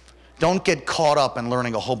 Don't get caught up in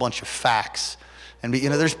learning a whole bunch of facts. And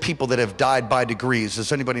there's people that have died by degrees.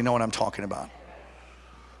 Does anybody know what I'm talking about?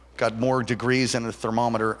 Got more degrees than a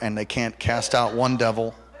thermometer and they can't cast out one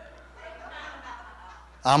devil.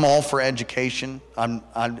 I'm all for education.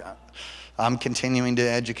 I'm continuing to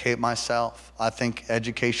educate myself. I think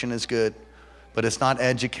education is good. But it's not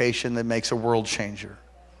education that makes a world changer.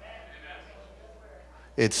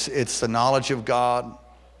 It's the knowledge of God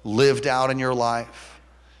lived out in your life.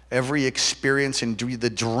 Every experience and the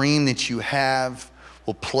dream that you have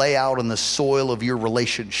will play out in the soil of your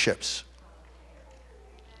relationships.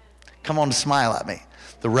 Come on, smile at me.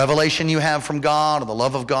 The revelation you have from God or the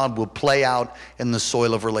love of God will play out in the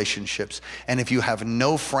soil of relationships. And if you have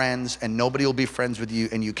no friends and nobody will be friends with you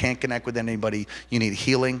and you can't connect with anybody, you need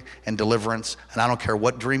healing and deliverance. And I don't care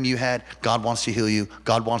what dream you had, God wants to heal you.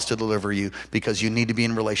 God wants to deliver you because you need to be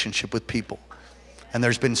in relationship with people. And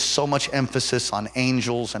there's been so much emphasis on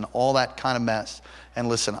angels and all that kind of mess. And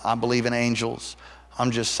listen, I believe in angels.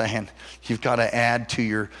 I'm just saying, you've got to add to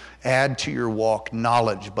your walk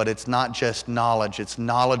knowledge, but it's not just knowledge, it's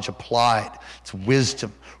knowledge applied. It's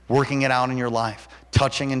wisdom, working it out in your life,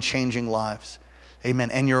 touching and changing lives. Amen.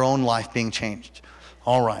 And your own life being changed.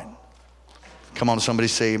 All right. Come on, somebody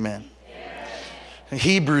say amen. Amen.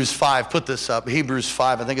 Hebrews 5, put this up. Hebrews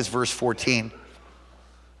 5, I think it's verse 14.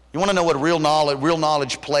 You want to know what real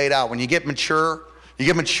knowledge played out. When you get mature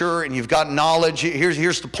and you've got knowledge.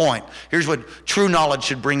 Here's the point. Here's what true knowledge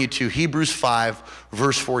should bring you to. Hebrews 5,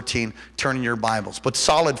 verse 14. Turn in your Bibles. But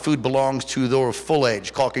solid food belongs to the full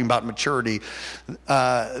age, talking about maturity.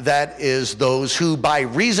 That is those who by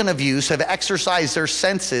reason of use have exercised their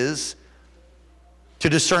senses to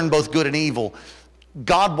discern both good and evil.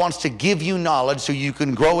 God wants to give you knowledge so you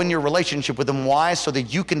can grow in your relationship with him. Why? So that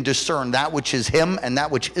you can discern that which is him and that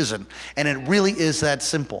which isn't. And it really is that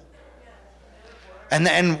simple.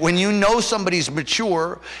 And when you know somebody's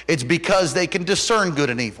mature, it's because they can discern good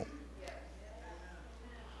and evil.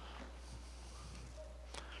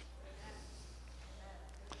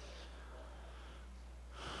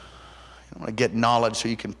 You want to get knowledge so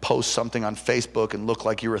you can post something on Facebook and look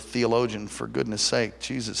like you're a theologian, for goodness sake.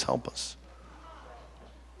 Jesus, help us.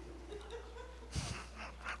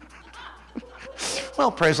 Well,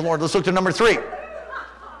 praise the Lord. Let's look to number 3.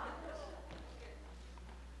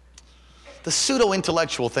 The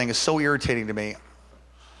pseudo-intellectual thing is so irritating to me.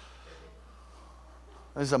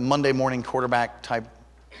 This is a Monday morning quarterback type.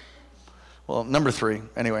 Well, number 3,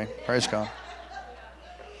 anyway, praise God.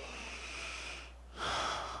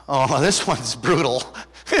 Oh, this one's brutal.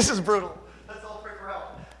 This is brutal. Let's all pray for help.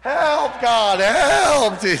 Help, God,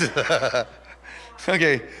 help, Jesus.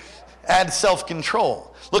 Okay, add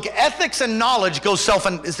self-control. Look, ethics and knowledge go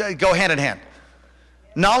hand in hand.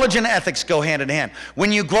 Knowledge and ethics go hand in hand.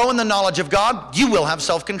 When you grow in the knowledge of God, you will have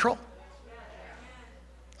self-control.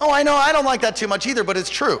 Oh, I know, I don't like that too much either, but it's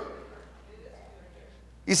true.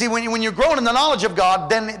 You see, when you're growing in the knowledge of God,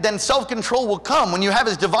 then self-control will come. When you have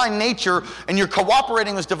his divine nature and you're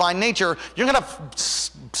cooperating with his divine nature, you're going to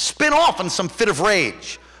spin off in some fit of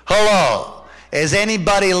rage. Hello, is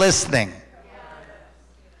anybody listening?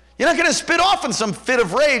 You're not going to spit off in some fit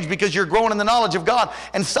of rage because you're growing in the knowledge of God.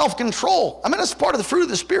 And self-control, I mean, that's part of the fruit of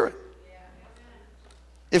the Spirit.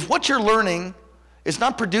 If what you're learning is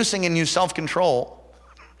not producing in you self-control,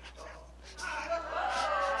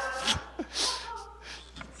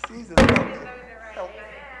 Jesus, help me.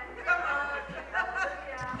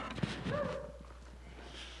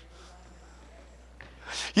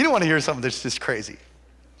 You don't want to hear something that's just crazy.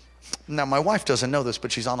 Now, my wife doesn't know this,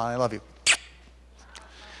 but she's online. I love you.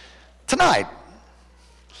 Tonight,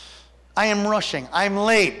 I am rushing. I'm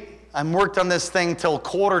late. I'm worked on this thing till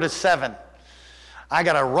 6:45. I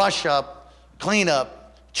got to rush up, clean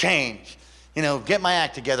up, change, get my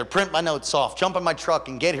act together, print my notes off, jump in my truck,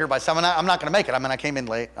 and get here by 7. I'm not going to make it. I mean, I came in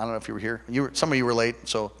late. I don't know if you were here. Some of you were late,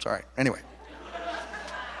 so it's all right. Anyway.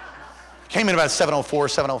 Came in about 7:04,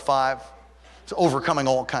 7:05. It's overcoming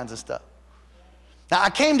all kinds of stuff. Now, I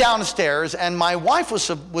came downstairs, and my wife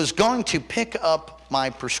was going to pick up my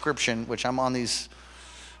prescription, which I'm on these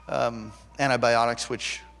antibiotics,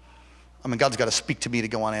 which, I mean, God's got to speak to me to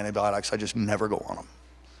go on antibiotics. I just never go on them.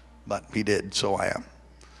 But he did, so I am.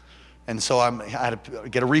 And so I had to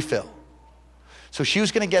get a refill. So she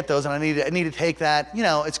was going to get those, and I need to take that.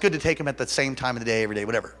 It's good to take them at the same time of the day, every day,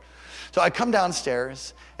 whatever. So I come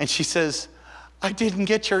downstairs, and she says, I didn't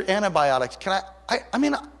get your antibiotics. I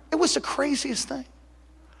mean, it was the craziest thing.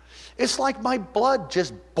 It's like my blood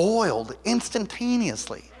just boiled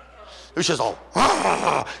instantaneously. It was just all,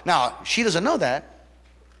 Now, she doesn't know that.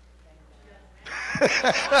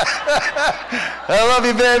 I love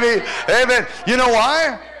you, baby. Amen. You know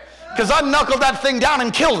why? Because I knuckled that thing down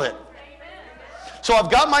and killed it. So I've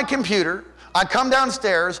got my computer. I come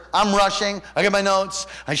downstairs. I'm rushing. I get my notes.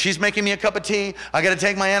 And she's making me a cup of tea. I got to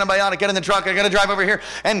take my antibiotic, get in the truck. I got to drive over here.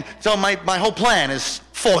 And so my whole plan is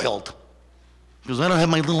foiled. Because I don't have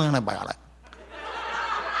my little antibiotic.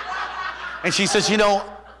 And she says,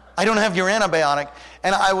 I don't have your antibiotic.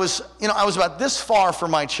 And I was about this far from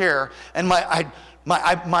my chair, and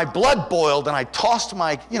my blood boiled, and I tossed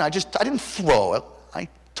I didn't throw it. I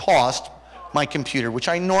tossed my computer, which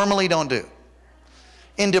I normally don't do,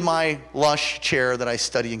 into my lush chair that I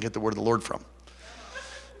study and get the word of the Lord from.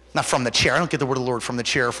 Not from the chair. I don't get the word of the Lord from the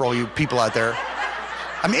chair for all you people out there.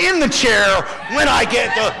 I'm in the chair when I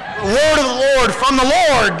get the word of the Lord from the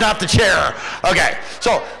Lord, not the chair. Okay,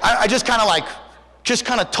 so I just kind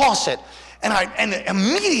of toss it, and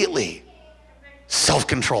immediately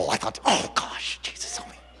self-control. I thought, oh gosh, Jesus help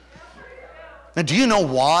me. Now, do you know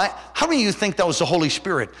why? How many of you think that was the Holy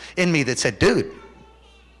Spirit in me that said, dude?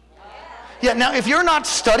 Yeah, now if you're not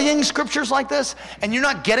studying scriptures like this and you're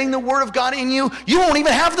not getting the Word of God in you, you won't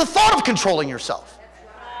even have the thought of controlling yourself.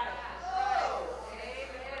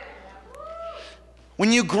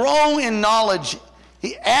 When you grow in knowledge,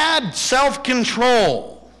 add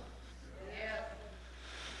self-control.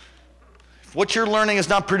 If what you're learning is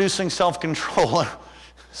not producing self-control,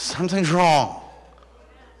 something's wrong.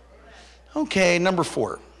 Okay, number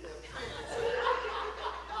 4.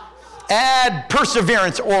 Add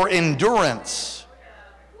perseverance or endurance.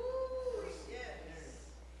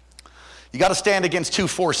 You got to stand against 2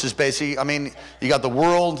 forces, basically. I mean, you got the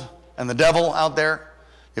world and the devil out there.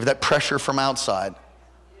 You have that pressure from outside.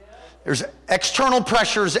 There's external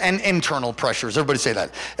pressures and internal pressures. Everybody say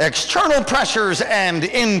that. External pressures and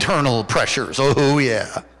internal pressures. Oh,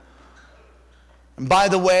 yeah. And by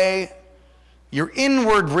the way, your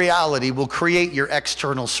inward reality will create your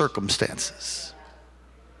external circumstances.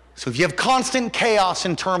 So if you have constant chaos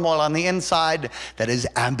and turmoil on the inside, that is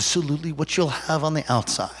absolutely what you'll have on the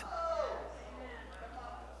outside.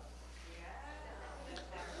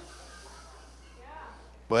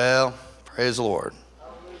 Well, praise the Lord.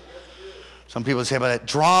 Some people say about that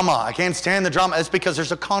drama. I can't stand the drama. It's because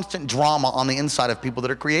there's a constant drama on the inside of people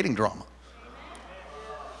that are creating drama.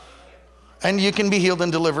 And you can be healed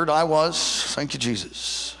and delivered. I was. Thank you,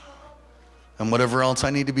 Jesus. And whatever else I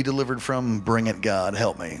need to be delivered from, bring it, God.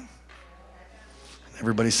 Help me.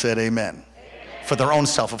 Everybody said amen. Amen. For their own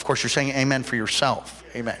self. Of course, you're saying amen for yourself.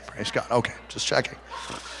 Amen. Praise God. Okay, just checking.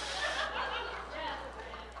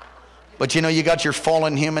 But you know, you got your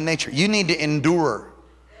fallen human nature. You need to endure.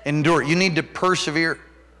 Endure. You need to persevere.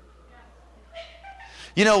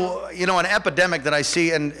 You know, an epidemic that I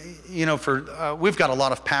see, and you know, we've got a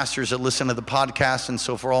lot of pastors that listen to the podcast, and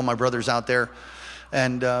so for all my brothers out there,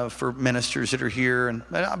 and for ministers that are here,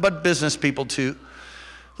 but business people too.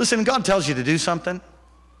 Listen, God tells you to do something,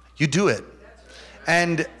 you do it,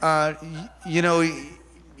 and you know,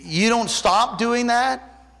 you don't stop doing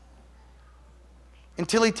that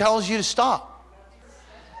until He tells you to stop.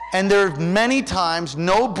 And there are many times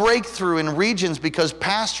no breakthrough in regions because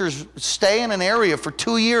pastors stay in an area for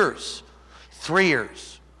 2 years, 3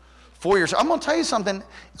 years, 4 years. I'm going to tell you something.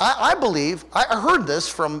 I believe, I heard this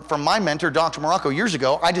from my mentor, Dr. Morocco, years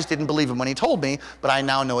ago. I just didn't believe him when he told me, but I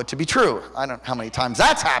now know it to be true. I don't know how many times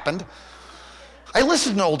that's happened. I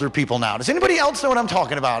listen to older people now. Does anybody else know what I'm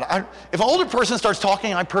talking about? If an older person starts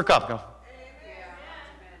talking, I perk up. Go.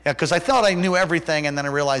 Yeah, because I thought I knew everything, and then I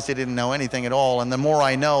realized I didn't know anything at all. And the more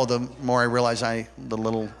I know, the more I realize the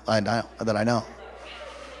little that I know.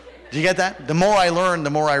 Do you get that? The more I learn, the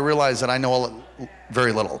more I realize that I know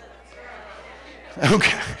very little.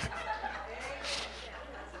 Okay.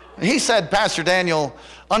 He said, Pastor Daniel,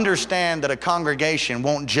 understand that a congregation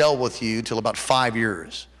won't gel with you till about 5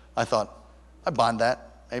 years. I thought, I bond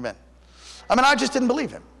that. Amen. I mean, I just didn't believe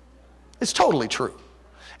him. It's totally true.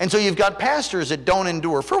 And so you've got pastors that don't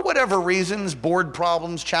endure for whatever reasons, board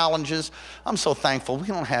problems, challenges. I'm so thankful we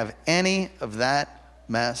don't have any of that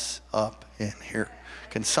mess up in here.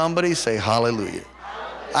 Can somebody say hallelujah?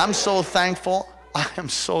 I'm so thankful. I am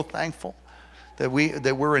so thankful that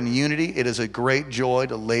we're in unity. It is a great joy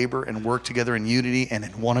to labor and work together in unity and in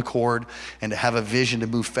one accord and to have a vision to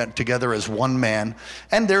move together as one man.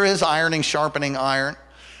 And there is ironing, sharpening iron.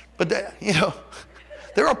 But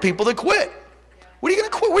there are people that quit. What are you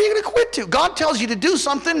going to quit? Where are you going to quit to? God tells you to do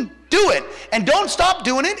something, do it. And don't stop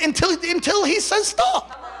doing it until He says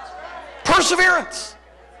stop. Perseverance.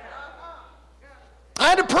 I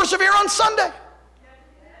had to persevere on Sunday. It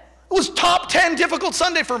was top 10 difficult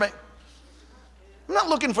Sunday for me. I'm not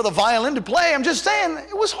looking for the violin to play. I'm just saying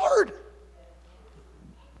it was hard.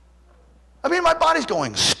 I mean, my body's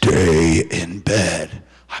going, stay in bed.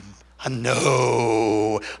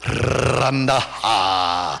 No, no,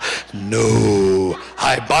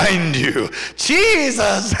 I bind you.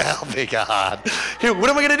 Jesus, help me, God. Here, what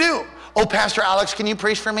am I going to do? Oh, Pastor Alex, can you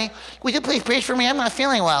preach for me? Will you please preach for me? I'm not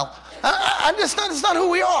feeling well. It's not who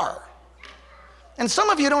we are. And some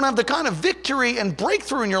of you don't have the kind of victory and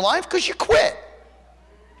breakthrough in your life because you quit.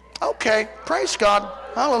 Okay, praise God.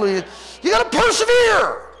 Hallelujah. You got to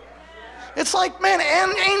persevere. It's like, man,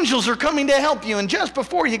 angels are coming to help you, and just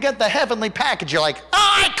before you get the heavenly package, you're like, oh,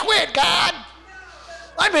 I quit, God.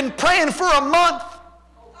 I've been praying for a month.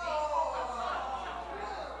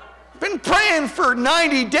 Been praying for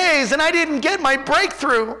 90 days, and I didn't get my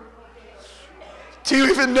breakthrough. Do you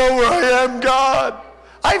even know where I am, God?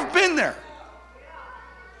 I've been there.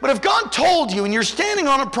 But if God told you, and you're standing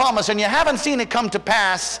on a promise, and you haven't seen it come to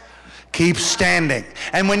pass, Keep standing.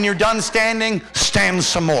 And when you're done standing, stand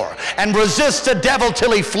some more. And resist the devil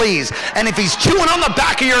till he flees. And if he's chewing on the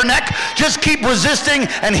back of your neck, just keep resisting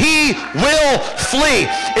and he will flee.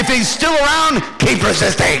 If he's still around, keep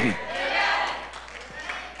resisting.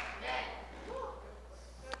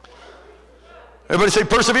 Everybody say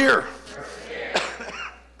persevere.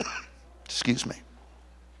 Excuse me.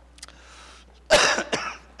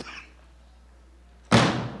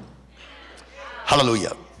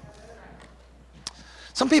 Hallelujah.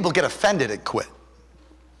 Some people get offended and quit.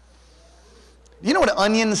 You know what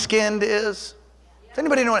onion skinned is? Does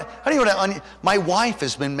anybody know how do you know what an onion? My wife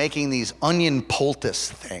has been making these onion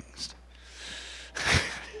poultice things.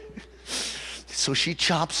 So she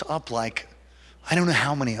chops up like, I don't know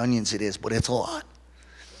how many onions it is, but it's a lot.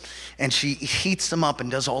 And she heats them up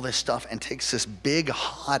and does all this stuff and takes this big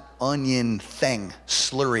hot onion thing,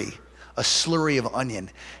 slurry, a slurry of onion,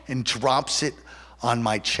 and drops it on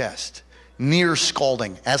my chest. Near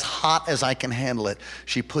scalding, as hot as I can handle it.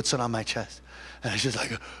 She puts it on my chest. And it's just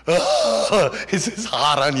like, oh, it's just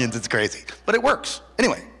hot onions, it's crazy. But it works.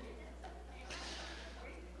 Anyway.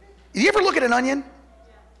 You ever look at an onion?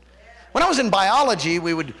 When I was in biology,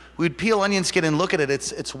 we'd peel onion skin and look at it.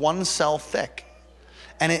 It's one cell thick.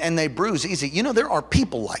 And they bruise easy. You know, there are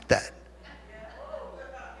people like that.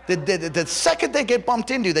 The second they get bumped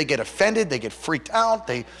into, they get offended, they get freaked out,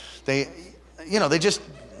 they just,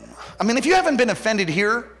 I mean, if you haven't been offended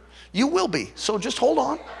here, you will be. So just hold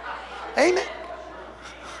on. Amen.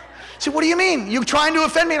 See, what do you mean? You trying to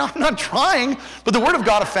offend me? No, I'm not trying, but the Word of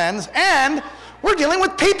God offends, and we're dealing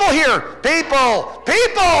with people here. People,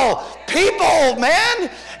 man.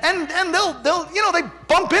 And they'll they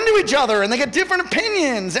bump into each other, and they get different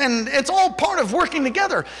opinions, and it's all part of working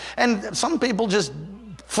together. And some people just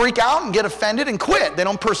freak out and get offended and quit. They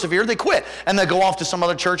don't persevere, they quit. And they go off to some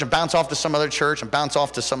other church and bounce off to some other church and bounce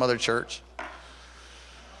off to some other church.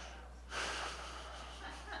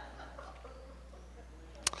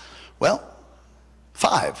 Well,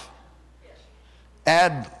 5,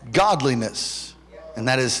 add godliness, and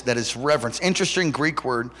that is reverence. Interesting Greek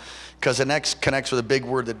word, because it next connects with a big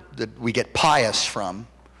word that we get pious from,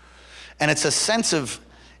 and it's a sense of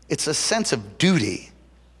duty.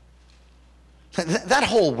 That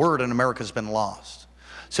whole word in America has been lost.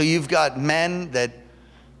 So you've got men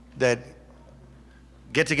that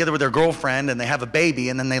get together with their girlfriend and they have a baby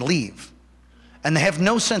and then they leave. And they have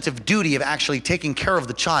no sense of duty of actually taking care of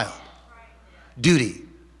the child. Duty.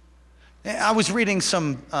 I was reading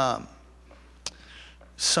some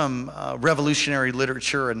revolutionary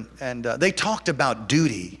literature and they talked about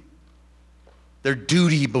duty. Their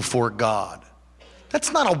duty before God.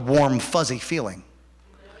 That's not a warm, fuzzy feeling.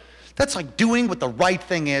 That's like doing what the right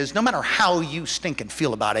thing is. No matter how you stink and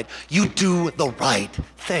feel about it, you do the right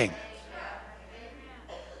thing.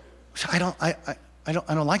 So I don't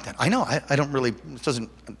like that. I know I don't really. It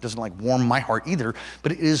doesn't like warm my heart either.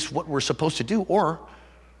 But it is what we're supposed to do. Or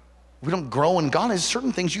we don't grow in God. There's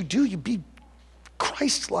certain things you do. You be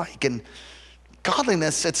Christ-like, and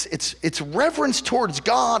godliness. It's reverence towards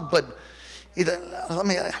God. But how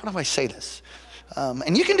do I say this?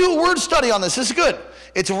 And you can do a word study on this. This is good.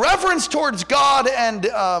 It's reverence towards God and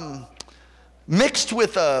mixed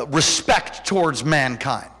with respect towards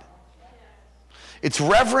mankind. It's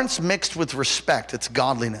reverence mixed with respect. It's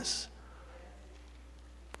godliness.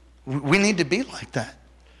 We need to be like that.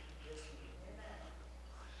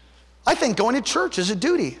 I think going to church is a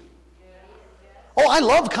duty. Oh, I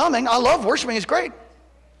love coming. I love worshiping. It's great.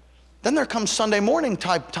 Then there comes Sunday morning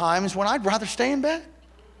type times when I'd rather stay in bed.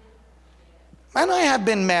 And I have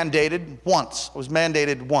been mandated once. I was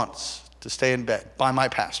mandated once to stay in bed by my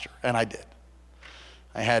pastor, and I did.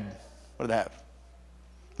 I had, what did I have?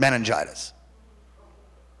 Meningitis.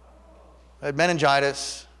 I had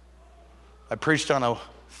meningitis. I preached on a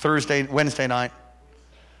Wednesday night.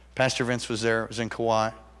 Pastor Vince was there. It was in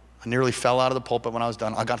Kauai. I nearly fell out of the pulpit when I was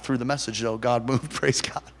done. I got through the message, though. God moved, praise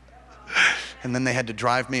God. And then they had to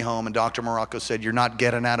drive me home, and Dr. Morocco said, "You're not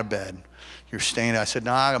getting out of bed. You're staying." I said,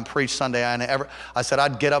 "No, I'm going to preach Sunday." I said,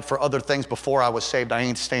 "I'd get up for other things before I was saved. I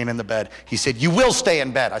ain't staying in the bed." He said, "You will stay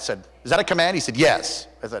in bed." I said, "Is that a command?" He said, "Yes."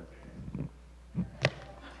 I said,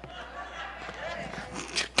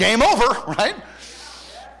 game over, right?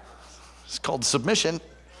 It's called submission.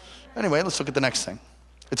 Anyway, let's look at the next thing.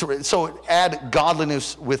 So add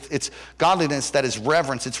godliness with its godliness that is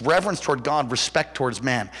reverence. It's reverence toward God, respect towards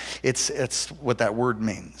man. It's what that word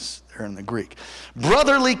means there in the Greek.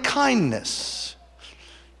 Brotherly kindness.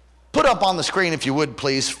 Put up on the screen, if you would,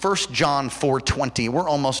 please, 1 John 4:20. We're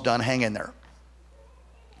almost done. Hang in there.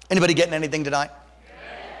 Anybody getting anything tonight?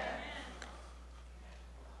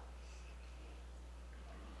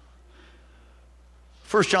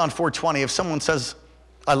 1 John 4:20, if someone says,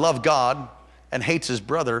 I love God, and hates his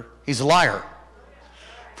brother, he's a liar.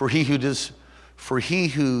 For he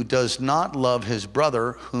who does not love his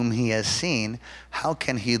brother whom he has seen, how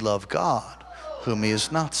can he love God whom he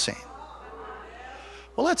has not seen?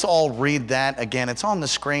 Well, let's all read that again. It's on the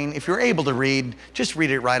screen. If you're able to read, just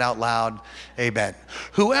read it right out loud. Amen.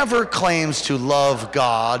 Whoever claims to love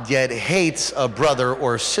God yet hates a brother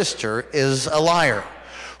or sister is a liar.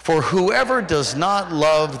 For whoever does not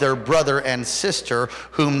love their brother and sister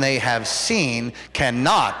whom they have seen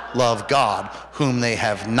cannot love God whom they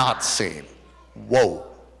have not seen. Whoa.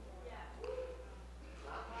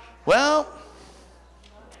 Well,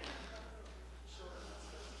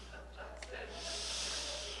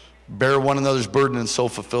 bear one another's burden and so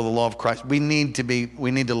fulfill the law of Christ. We need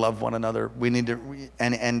to love one another. We need to,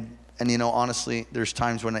 and you know, honestly, there's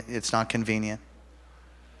times when it's not convenient.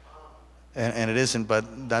 And it isn't,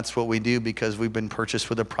 but that's what we do because we've been purchased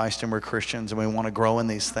with a price and we're Christians and we want to grow in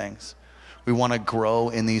these things. We want to grow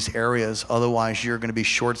in these areas. Otherwise, you're going to be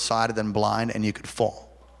short-sighted and blind and you could fall.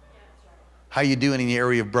 How you doing in the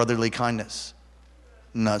area of brotherly kindness?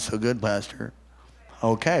 Not so good, Pastor.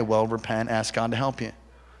 Okay, well, repent, ask God to help you.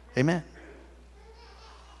 Amen.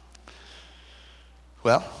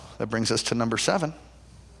 Well, that brings us to number 7.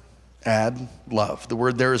 Add love. The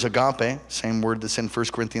word there is agape, same word that's in 1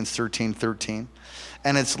 Corinthians 13:13.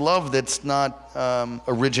 And it's love that's not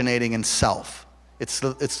originating in self. It's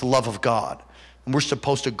the love of God. And we're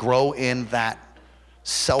supposed to grow in that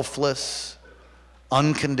selfless,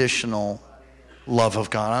 unconditional love of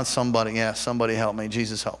God. Somebody help me.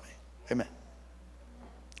 Jesus help me. Amen.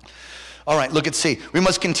 All right, look at C. We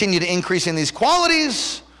must continue to increase in these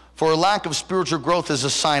qualities, for a lack of spiritual growth is a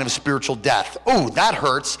sign of spiritual death. Oh, that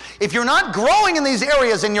hurts. If you're not growing in these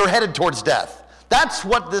areas, then you're headed towards death. That's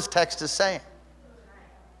what this text is saying.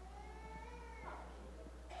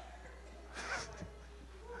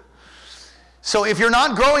 So if you're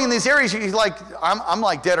not growing in these areas, you're like, I'm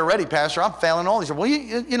like dead already, Pastor. I'm failing all these. Well,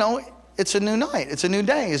 you know, it's a new night. It's a new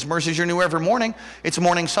day. His mercies are new every morning. It's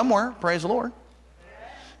morning somewhere. Praise the Lord.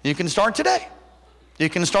 You can start today.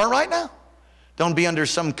 You can start right now. Don't be under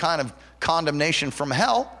some kind of condemnation from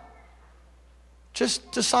hell.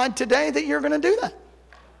 Just decide today that you're going to do that.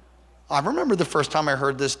 I remember the first time I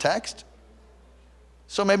heard this text.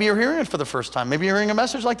 So maybe you're hearing it for the first time. Maybe you're hearing a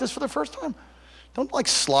message like this for the first time. Don't like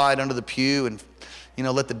slide under the pew and, you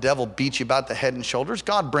know, let the devil beat you about the head and shoulders.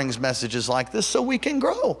 God brings messages like this so we can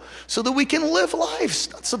grow, so that we can live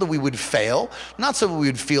lives, not so that we would fail, not so that we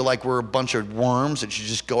would feel like we're a bunch of worms that should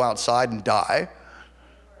just go outside and die.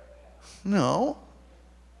 No,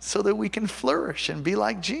 so that we can flourish and be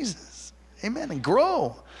like Jesus. Amen. And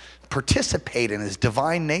grow, participate in his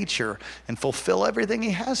divine nature and fulfill everything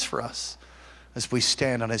he has for us as we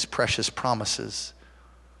stand on his precious promises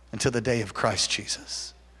until the day of Christ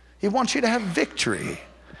Jesus. He wants you to have victory.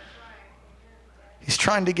 He's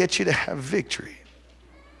trying to get you to have victory.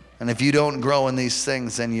 And if you don't grow in these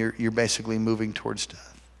things, then you're basically moving towards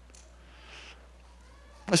death.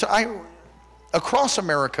 Listen, across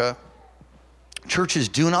America, churches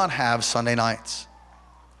do not have Sunday nights.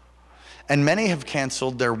 And many have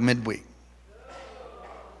canceled their midweek.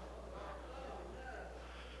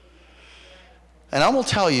 And I will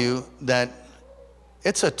tell you that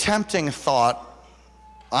it's a tempting thought.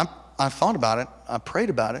 I thought about it. I prayed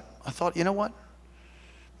about it. I thought, you know what?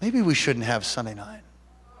 Maybe we shouldn't have Sunday night.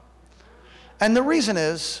 And the reason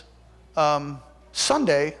is,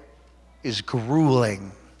 Sunday is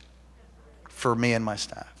grueling for me and my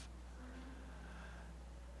staff.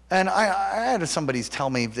 And I had somebody tell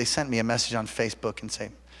me, they sent me a message on Facebook and say,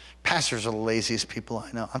 pastors are the laziest people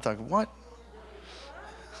I know. I'm thinking, what?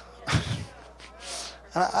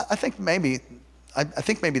 I think maybe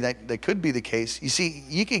that could be the case. You see,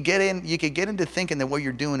 you could get into thinking that what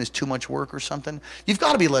you're doing is too much work or something. You've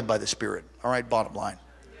got to be led by the Spirit, all right, bottom line.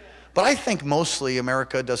 But I think mostly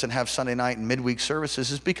America doesn't have Sunday night and midweek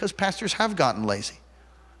services is because pastors have gotten lazy.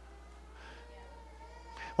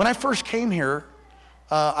 When I first came here,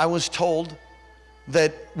 I was told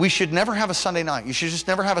that we should never have a Sunday night. You should just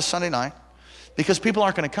never have a Sunday night because people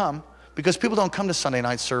aren't going to come, because people don't come to Sunday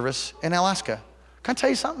night service in Alaska. Can I tell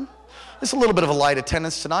you something? It's a little bit of a light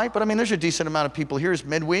attendance tonight, but I mean, there's a decent amount of people here. It's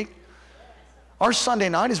midweek. Our Sunday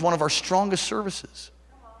night is one of our strongest services.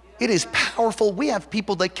 It is powerful. We have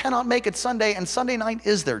people that cannot make it Sunday, and Sunday night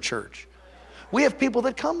is their church. We have people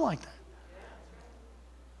that come like that.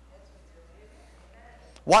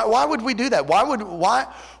 Why would we do that?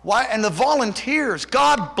 Why? And the volunteers,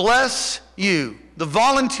 God bless you. The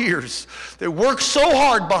volunteers that work so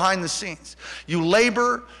hard behind the scenes. You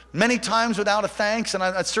labor many times without a thanks, and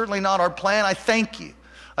that's certainly not our plan. I thank you.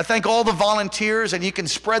 I thank all the volunteers, and you can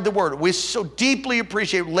spread the word. We so deeply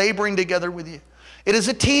appreciate laboring together with you. It is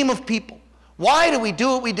a team of people. Why do we do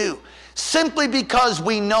what we do? Simply because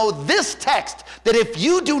we know this text, that if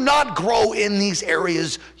you do not grow in these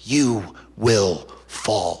areas, you will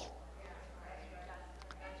fall.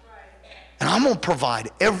 And I'm going to provide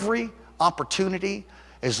every opportunity.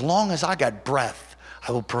 As long as I got breath,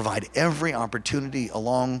 I will provide every opportunity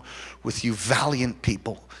along with you valiant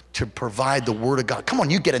people to provide the Word of God. Come on,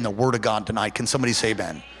 you get in the Word of God tonight. Can somebody say amen?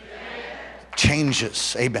 Amen.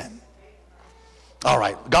 Changes, amen. All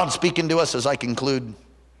right, God's speaking to us as I conclude.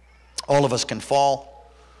 All of us can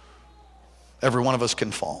fall. Every one of us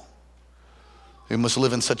can fall. We must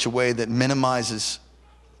live in such a way that minimizes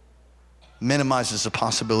the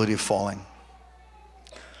possibility of falling.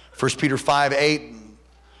 1 Peter 5:8,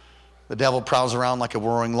 the devil prowls around like a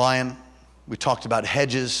roaring lion. We talked about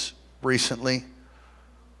hedges recently.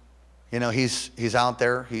 You know, he's out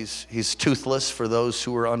there. He's toothless for those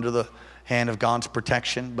who are under the hand of God's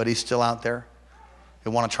protection, but he's still out there.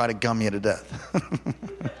 They want to try to gum you to death.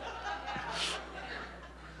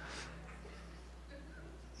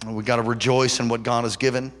 We got to rejoice in what God has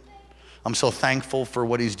given. I'm so thankful for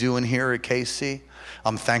what he's doing here at KC.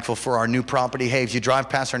 I'm thankful for our new property. Hey, if you drive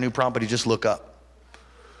past our new property, just look up.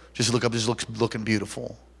 Just look up. Just looks looking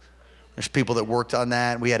beautiful. There's people that worked on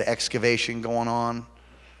that. We had excavation going on.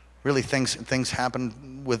 Really, things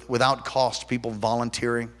happen without cost. People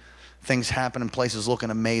volunteering. Things happen in places looking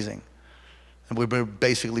amazing. And we've been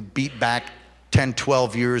basically beat back 10,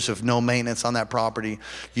 12 years of no maintenance on that property.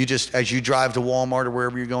 You just, as you drive to Walmart or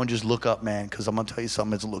wherever you're going, just look up, man, because I'm going to tell you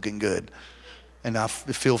something, it's looking good. And I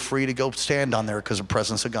feel free to go stand on there because the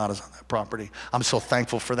presence of God is on that property. I'm so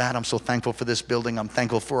thankful for that. I'm so thankful for this building. I'm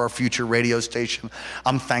thankful for our future radio station.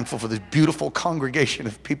 I'm thankful for this beautiful congregation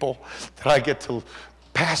of people that I get to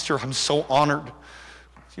pastor. I'm so honored.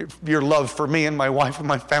 Your love for me and my wife and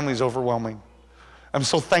my family is overwhelming. I'm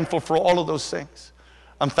so thankful for all of those things.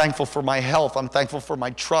 I'm thankful for my health. I'm thankful for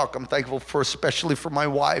my truck. I'm thankful for especially for my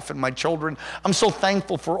wife and my children. I'm so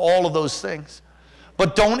thankful for all of those things.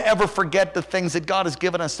 But don't ever forget the things that God has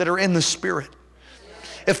given us that are in the Spirit.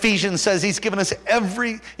 Ephesians says he's given us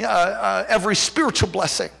every spiritual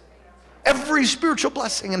blessing. Every spiritual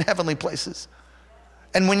blessing in heavenly places.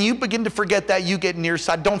 And when you begin to forget that, you get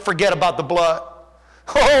nearsighted. Don't forget about the blood.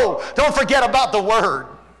 Oh, don't forget about the Word.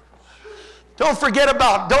 Don't forget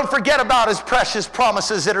about his precious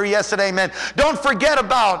promises that are yes and amen. Don't forget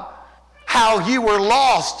about how you were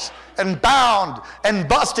lost and bound and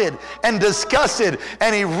busted and disgusted,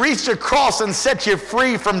 and he reached across and set you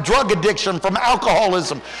free from drug addiction, from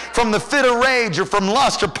alcoholism, from the fit of rage, or from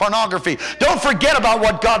lust or pornography. Don't forget about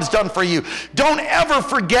what God's done for you. Don't ever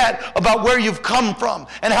forget about where you've come from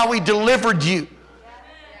and how he delivered you.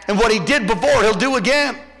 And what he did before, he'll do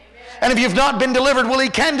again. And if you've not been delivered, well, he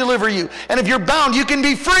can deliver you. And if you're bound, you can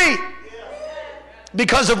be free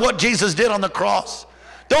because of what Jesus did on the cross.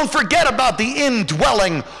 Don't forget about the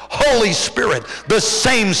indwelling Holy Spirit, the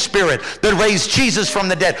same Spirit that raised Jesus from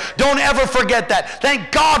the dead. Don't ever forget that.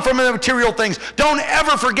 Thank God for the material things. Don't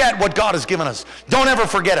ever forget what God has given us. Don't ever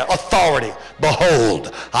forget it. Authority.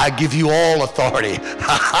 Behold, I give you all authority.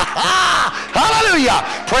 Hallelujah.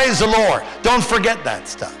 Praise the Lord. Don't forget that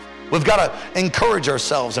stuff. We've got to encourage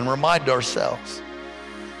ourselves and remind ourselves.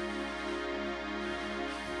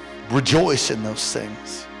 Rejoice in those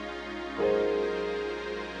things.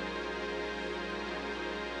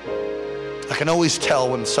 I can always tell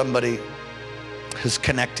when somebody is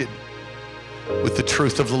connected with the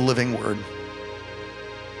truth of the living Word.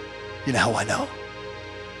 You know how I know?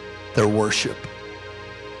 Their worship.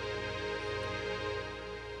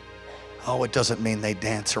 Oh, it doesn't mean they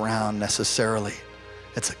dance around necessarily.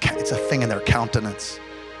 It's a thing in their countenance.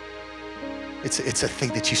 It's a thing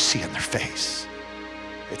that you see in their face.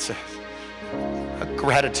 It's a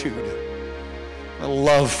gratitude, a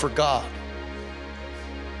love for God.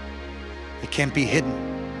 It can't be hidden.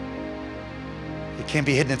 It can't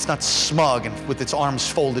be hidden. It's not smug and with its arms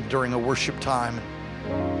folded during a worship time.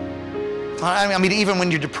 I mean, even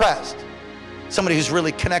when you're depressed, somebody who's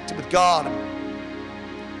really connected with God,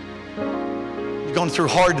 you're going through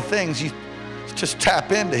hard things, you just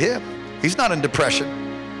tap into him. He's not in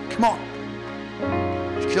depression. Come on.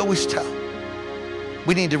 You can always tell.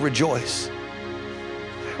 We need to rejoice.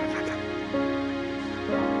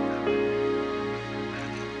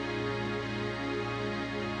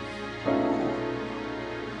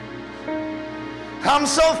 I'm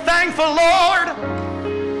so thankful, Lord,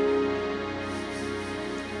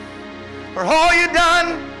 for all you've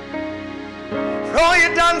done, for all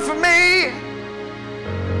you've done for me.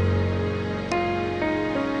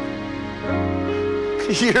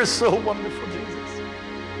 You're so wonderful, Jesus.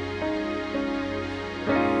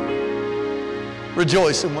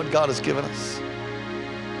 Rejoice in what God has given us.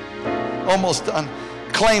 Almost done.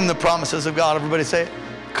 Claim the promises of God. Everybody say it.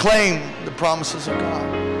 Claim the promises of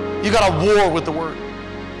God. You got a war with the word.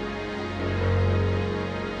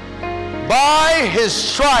 By his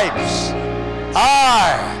stripes,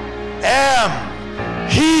 I am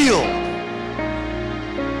healed.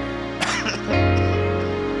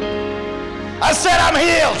 I said I'm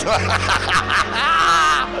healed.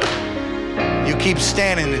 You keep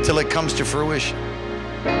standing until it comes to fruition.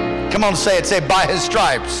 Come on, say it. Say, by his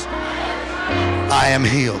stripes, I am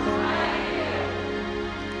healed.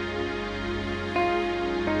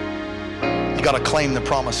 You got to claim the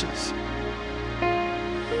promises.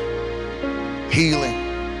 Healing,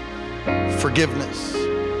 forgiveness.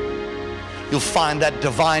 You'll find that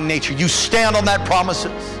divine nature. You stand on that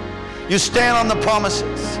promises. You stand on the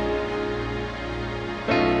promises.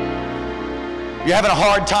 You're having a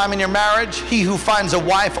hard time in your marriage? He who finds a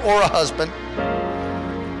wife or a husband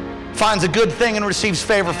finds a good thing and receives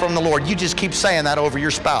favor from the Lord. You just keep saying that over your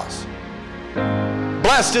spouse.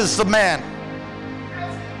 Blessed is the man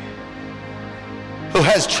who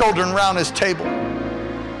has children around his table.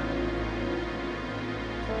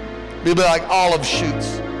 We'll be like olive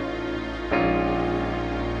shoots.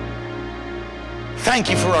 Thank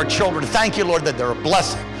you for our children. Thank you, Lord, that they're a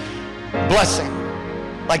blessing. Blessing.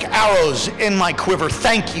 Like arrows in my quiver.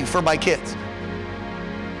 Thank you for my kids.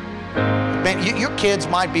 Man, your kids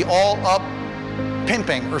might be all up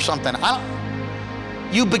pimping or something.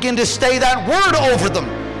 You begin to say that word over them.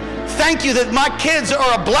 Thank you that my kids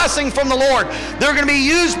are a blessing from the Lord. They're going to be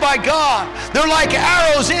used by God. They're like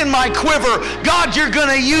arrows in my quiver. God, you're going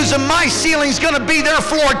to use them. My ceiling's going to be their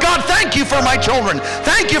floor. God, thank you for my children.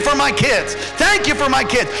 Thank you for my kids. Thank you for my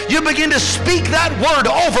kids. You begin to speak that word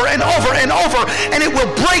over and over and over, and it will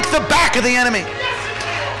break the back of the enemy.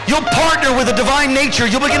 You'll partner with a divine nature.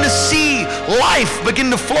 You'll begin to see life begin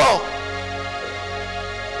to flow.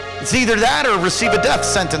 It's either that or receive a death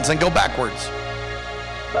sentence and go backwards.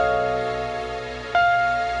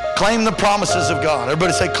 Claim the promises of God.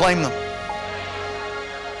 Everybody say, claim them.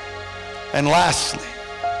 And lastly,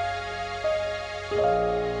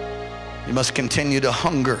 you must continue to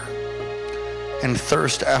hunger and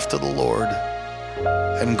thirst after the Lord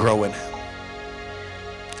and grow in Him.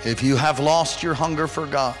 If you have lost your hunger for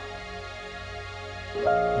God,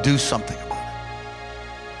 do something about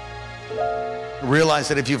it. Realize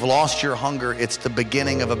that if you've lost your hunger, it's the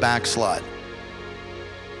beginning of a backslide.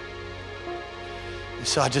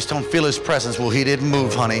 So I just don't feel His presence. Well, He didn't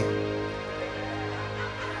move, honey.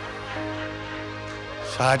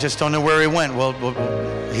 So I just don't know where He went. Well,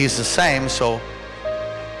 He's the same, so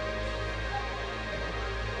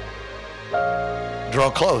draw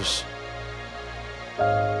close.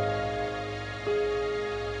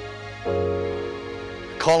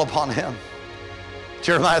 Call upon Him.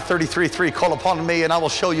 Jeremiah 33:3, call upon me and I will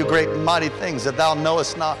show you great and mighty things that thou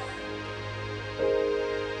knowest not.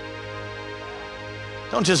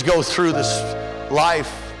 Don't just go through this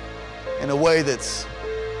life in a way that's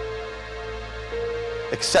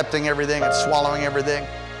accepting everything and swallowing everything.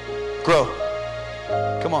 Grow.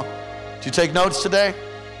 Come on. Did you take notes today?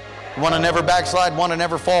 You want to never backslide, want to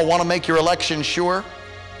never fall, want to make your election sure?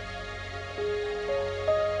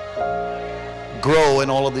 Grow in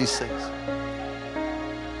all of these things.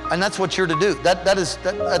 And that's what you're to do.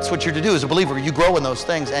 That's what you're to do as a believer. You grow in those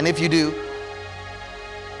things. And if you do,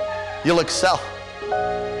 you'll excel.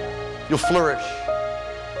 You'll flourish.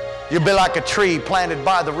 You'll be like a tree planted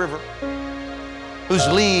by the river whose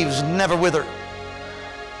leaves never wither.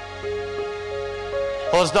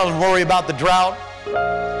 Well, it doesn't worry about the drought.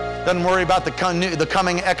 Doesn't worry about the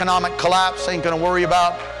coming economic collapse. Ain't going to worry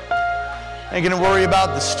about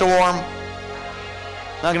the storm.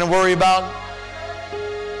 Not going to worry about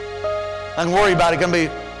it. Going to be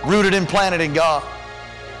rooted and planted in God.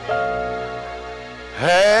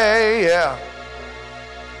 Hey, yeah.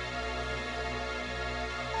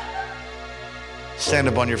 Stand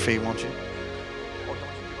up on your feet, won't you?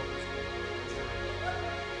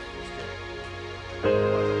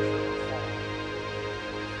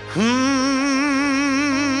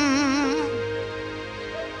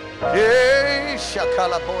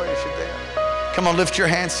 Come on, lift your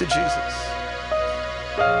hands to Jesus.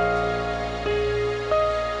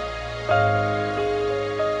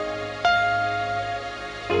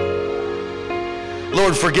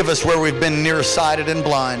 Lord, forgive us where we've been nearsighted and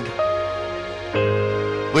blind.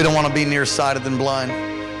 We don't want to be nearsighted and blind.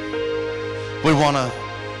 We want to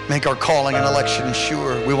make our calling and election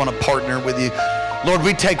sure. We want to partner with you. Lord,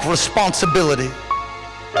 we take responsibility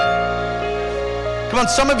Come on,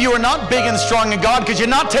 some of you are not big and strong in God because you're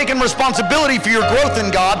not taking responsibility for your growth in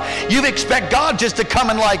God. You expect God just to come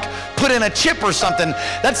and like put in a chip or something.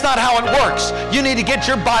 That's not how it works. You need to get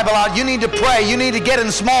your Bible out. You need to pray. You need to get in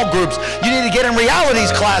small groups. You need to get in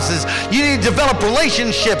realities classes. You need to develop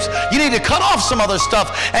relationships. You need to cut off some other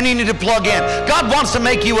stuff, and you need to plug in. God wants to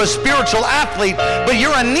make you a spiritual athlete, but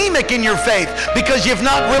you're anemic in your faith because you've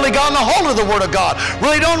not really gotten a hold of the Word of God.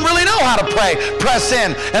 Don't really know how to pray, press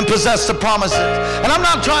in, and possess the promises. And I'm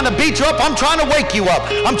not trying to beat you up. I'm trying to wake you up.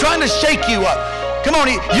 I'm trying to shake you up. Come on,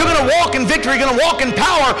 you're going to walk in victory. You're going to walk in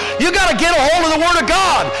power. You got to get a hold of the Word of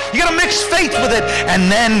God. You got to mix faith with it,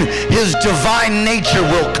 and then His divine nature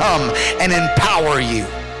will come and empower you.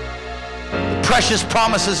 The precious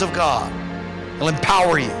promises of God will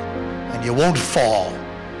empower you, and you won't fall.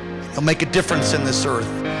 You'll make a difference in this earth,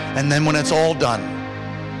 and then when it's all done,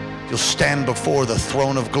 you'll stand before the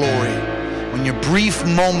throne of glory. When your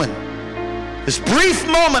this brief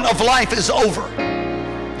moment of life is over,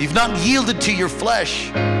 you've not yielded to your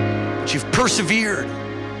flesh, but you've persevered,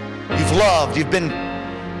 you've loved, you've been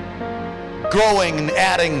growing and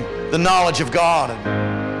adding the knowledge of God.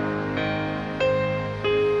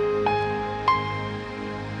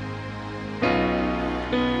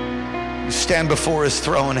 You stand before His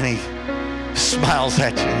throne and He smiles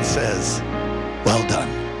at you and says, well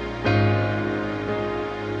done.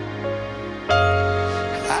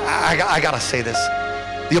 I gotta say this.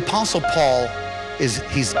 The Apostle Paul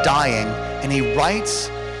he's dying, and he writes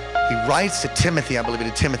to Timothy, I believe it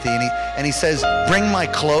to Timothy, and he says, bring my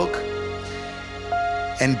cloak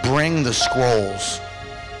and bring the scrolls.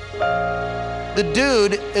 The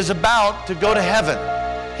dude is about to go to heaven.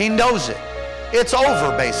 He knows it. It's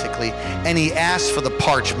over, basically. And he asks for the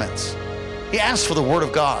parchments. He asks for the Word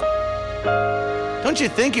of God. Don't you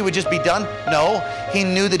think he would just be done? No, he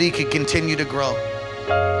knew that he could continue to grow.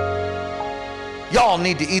 Y'all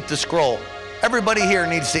need to eat the scroll. Everybody here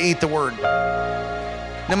needs to eat the Word.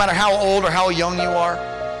 No matter how old or how young you are.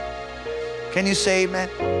 Can you say amen?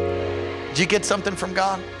 Did you get something from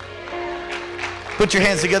God? Put your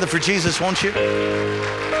hands together for Jesus, won't you?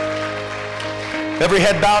 Every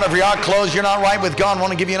head bowed, every eye closed. You're not right with God. I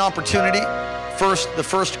want to give you an opportunity. The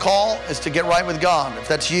first call is to get right with God. If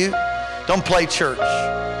that's you, don't play church.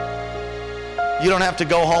 You don't have to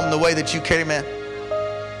go home the way that you came in.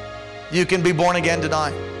 You can be born again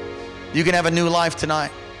tonight. You can have a new life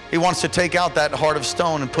tonight. He wants to take out that heart of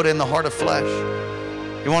stone and put in the heart of flesh.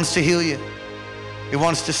 He wants to heal you. He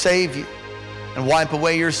wants to save you and wipe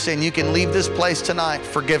away your sin. You can leave this place tonight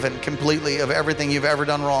forgiven completely of everything you've ever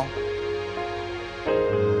done wrong.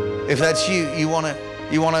 If that's you, you want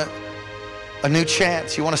a new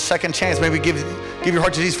chance. You want a second chance. Maybe give your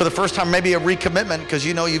heart to Jesus for the first time. Maybe a recommitment because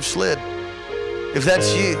you know you've slid. If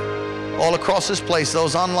that's you, all across this place,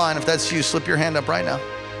 those online, if that's you, slip your hand up right now.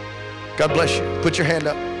 God bless you. Put your hand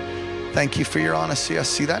up. Thank you for your honesty. I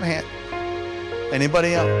see that hand.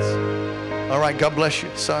 Anybody else? All right, God bless you,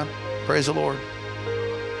 son. Praise the Lord.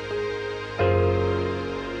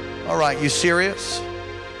 All right, you serious?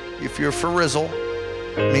 If you're for Rizzle,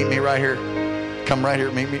 meet me right here. Come right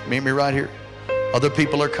here. Meet me right here. Other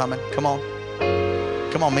people are coming. Come on.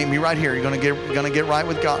 Come on, meet me right here. You're gonna get right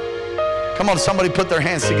with God. Come on, somebody put their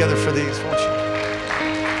hands together for these, won't you?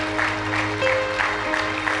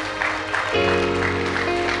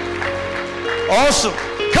 Awesome.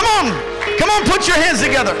 Come on, put your hands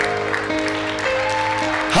together.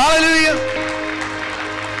 Hallelujah.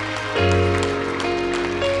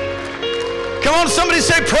 Come on, somebody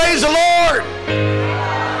say, praise the Lord.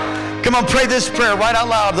 Come on, pray this prayer right out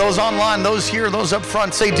loud. Those online, those here, those up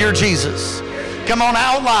front, say, dear Jesus. Come on,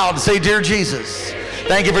 out loud, say, dear Jesus.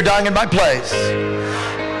 Thank you for dying in my place.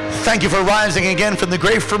 Thank you for rising again from the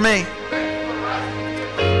grave for me.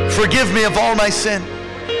 Forgive me of all my sin.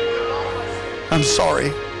 I'm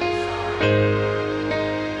sorry.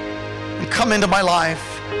 And come into my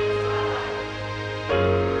life.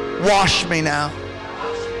 Wash me now.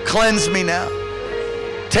 Cleanse me now.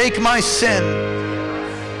 Take my sin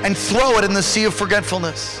and throw it in the sea of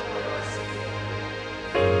forgetfulness.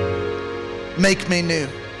 Make me new.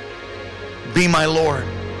 Be my Lord.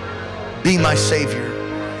 Be my Savior.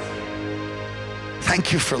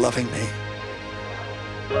 Thank you for loving me.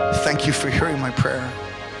 Thank you for hearing my prayer.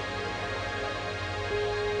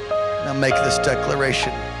 Now make this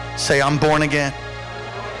declaration. Say, I'm born again.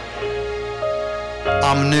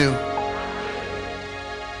 I'm new.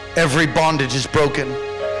 Every bondage is broken.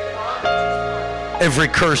 Every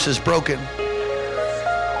curse is broken.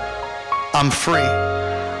 I'm free.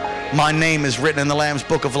 My name is written in the Lamb's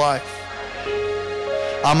Book of Life.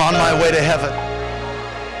 I'm on my way to heaven.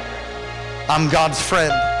 I'm God's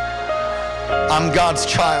friend. I'm God's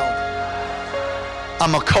child.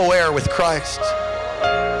 I'm a co-heir with Christ.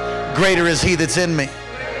 Greater is he that's in me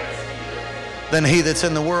than he that's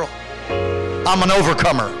in the world. I'm an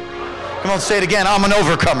overcomer. Come on, say it again. I'm an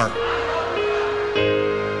overcomer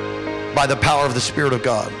by the power of the Spirit of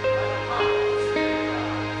God.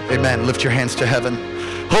 Amen. Lift your hands to heaven.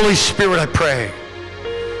 Holy Spirit, I pray,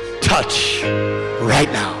 touch right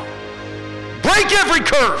now. Break every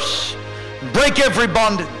curse. Break every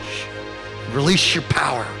bondage. Release your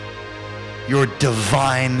power, your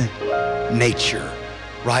divine nature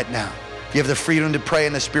right now. If you have the freedom to pray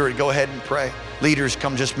in the Spirit, go ahead and pray. Leaders,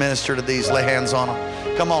 come just minister to these. Lay hands on them.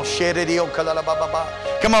 Come on.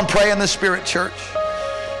 Come on, pray in the Spirit, church.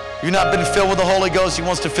 You've not been filled with the Holy Ghost. He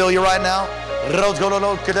wants to fill you right now.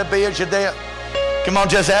 Come on,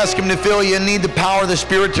 just ask him to fill you. You need the power of the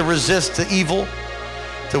Spirit to resist the evil,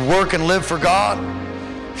 to work and live for God.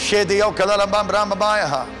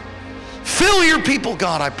 Fill your people,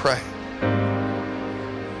 God, I pray.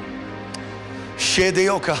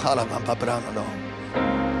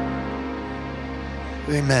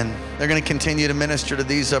 Amen. They're going to continue to minister to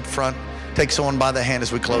these up front. Take someone by the hand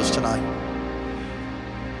as we close tonight.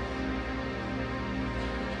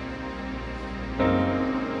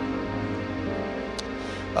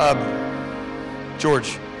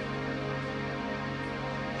 George,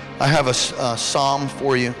 I have a psalm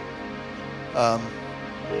for you.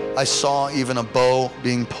 I saw even a bow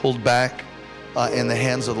being pulled back in the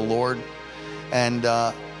hands of the Lord, and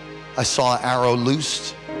I saw an arrow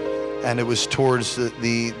loosed, and it was towards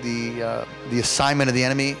the assignment of the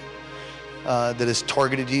enemy that has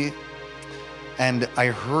targeted you. And I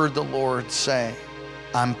heard the Lord say,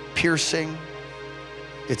 I'm piercing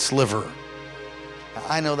its liver. Now,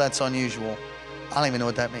 I know that's unusual. I don't even know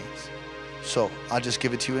what that means. So I'll just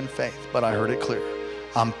give it to you in faith, but I heard it clear.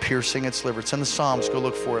 I'm piercing its liver. It's in the Psalms. Go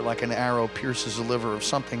look for it, like an arrow pierces the liver of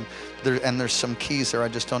something. And there's some keys there. I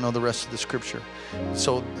just don't know the rest of the scripture.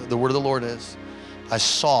 So the word of the Lord is, I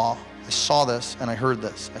saw this and I heard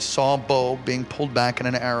this. I saw a bow being pulled back in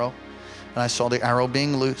an arrow, and I saw the arrow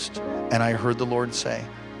being loosed, and I heard the Lord say,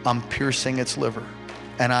 I'm piercing its liver.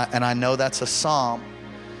 And I know that's a psalm.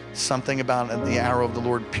 Something about the arrow of the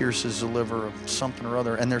Lord pierces the liver of something or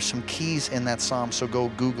other. And there's some keys in that psalm, so go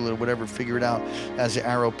Google it or whatever, figure it out. As the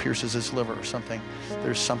arrow pierces his liver or something,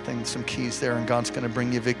 there's some keys there, and God's going to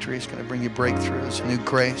bring you victory. He's going to bring you breakthrough. There's a new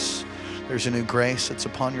grace. There's a new grace that's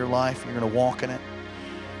upon your life. You're going to walk in it.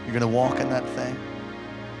 You're going to walk in that thing.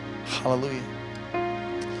 Hallelujah.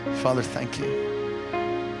 Father, thank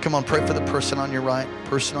you. Come on, pray for the person on your right,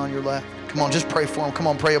 person on your left. Come on, just pray for them. Come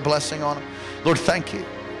on, pray a blessing on them. Lord, thank you.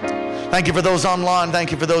 Thank you for those online.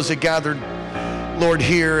 Thank you for those that gathered, Lord,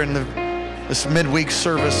 here in this midweek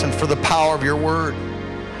service, and for the power of your word.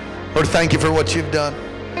 Lord, thank you for what you've done.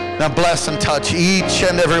 Now bless and touch each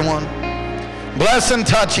and every one. Bless and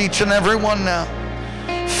touch each and every one now.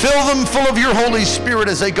 Fill them full of your Holy Spirit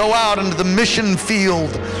as they go out into the mission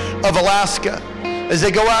field of Alaska, as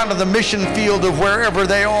they go out into the mission field of wherever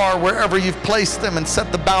they are, wherever you've placed them and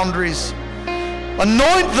set the boundaries.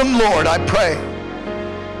 Anoint them, Lord, I pray.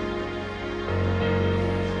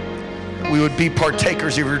 We would be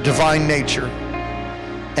partakers of your divine nature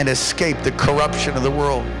and escape the corruption of the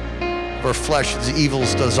world, of our flesh's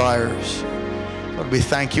evils, desires. Lord, we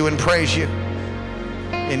thank you and praise you.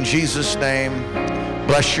 In Jesus' name,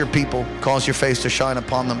 bless your people. Cause your face to shine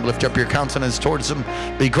upon them. Lift up your countenance towards them.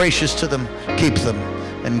 Be gracious to them. Keep them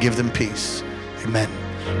and give them peace. Amen.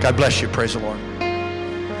 God bless you. Praise the Lord.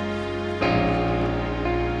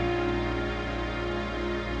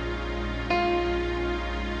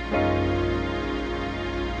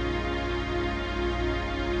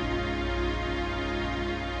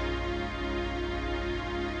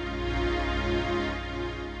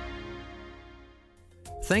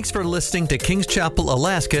 Thanks for listening to Kings Chapel,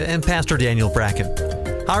 Alaska, and Pastor Daniel Bracken.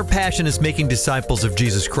 Our passion is making disciples of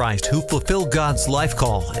Jesus Christ who fulfill God's life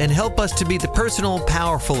call and help us to be the personal,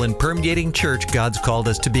 powerful, and permeating church God's called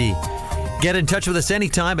us to be. Get in touch with us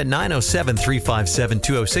anytime at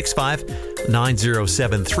 907-357-2065,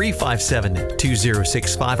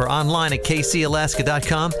 907-357-2065, or online at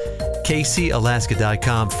kcalaska.com,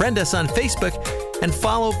 kcalaska.com. Friend us on Facebook and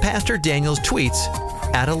follow Pastor Daniel's tweets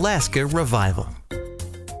at Alaska Revival.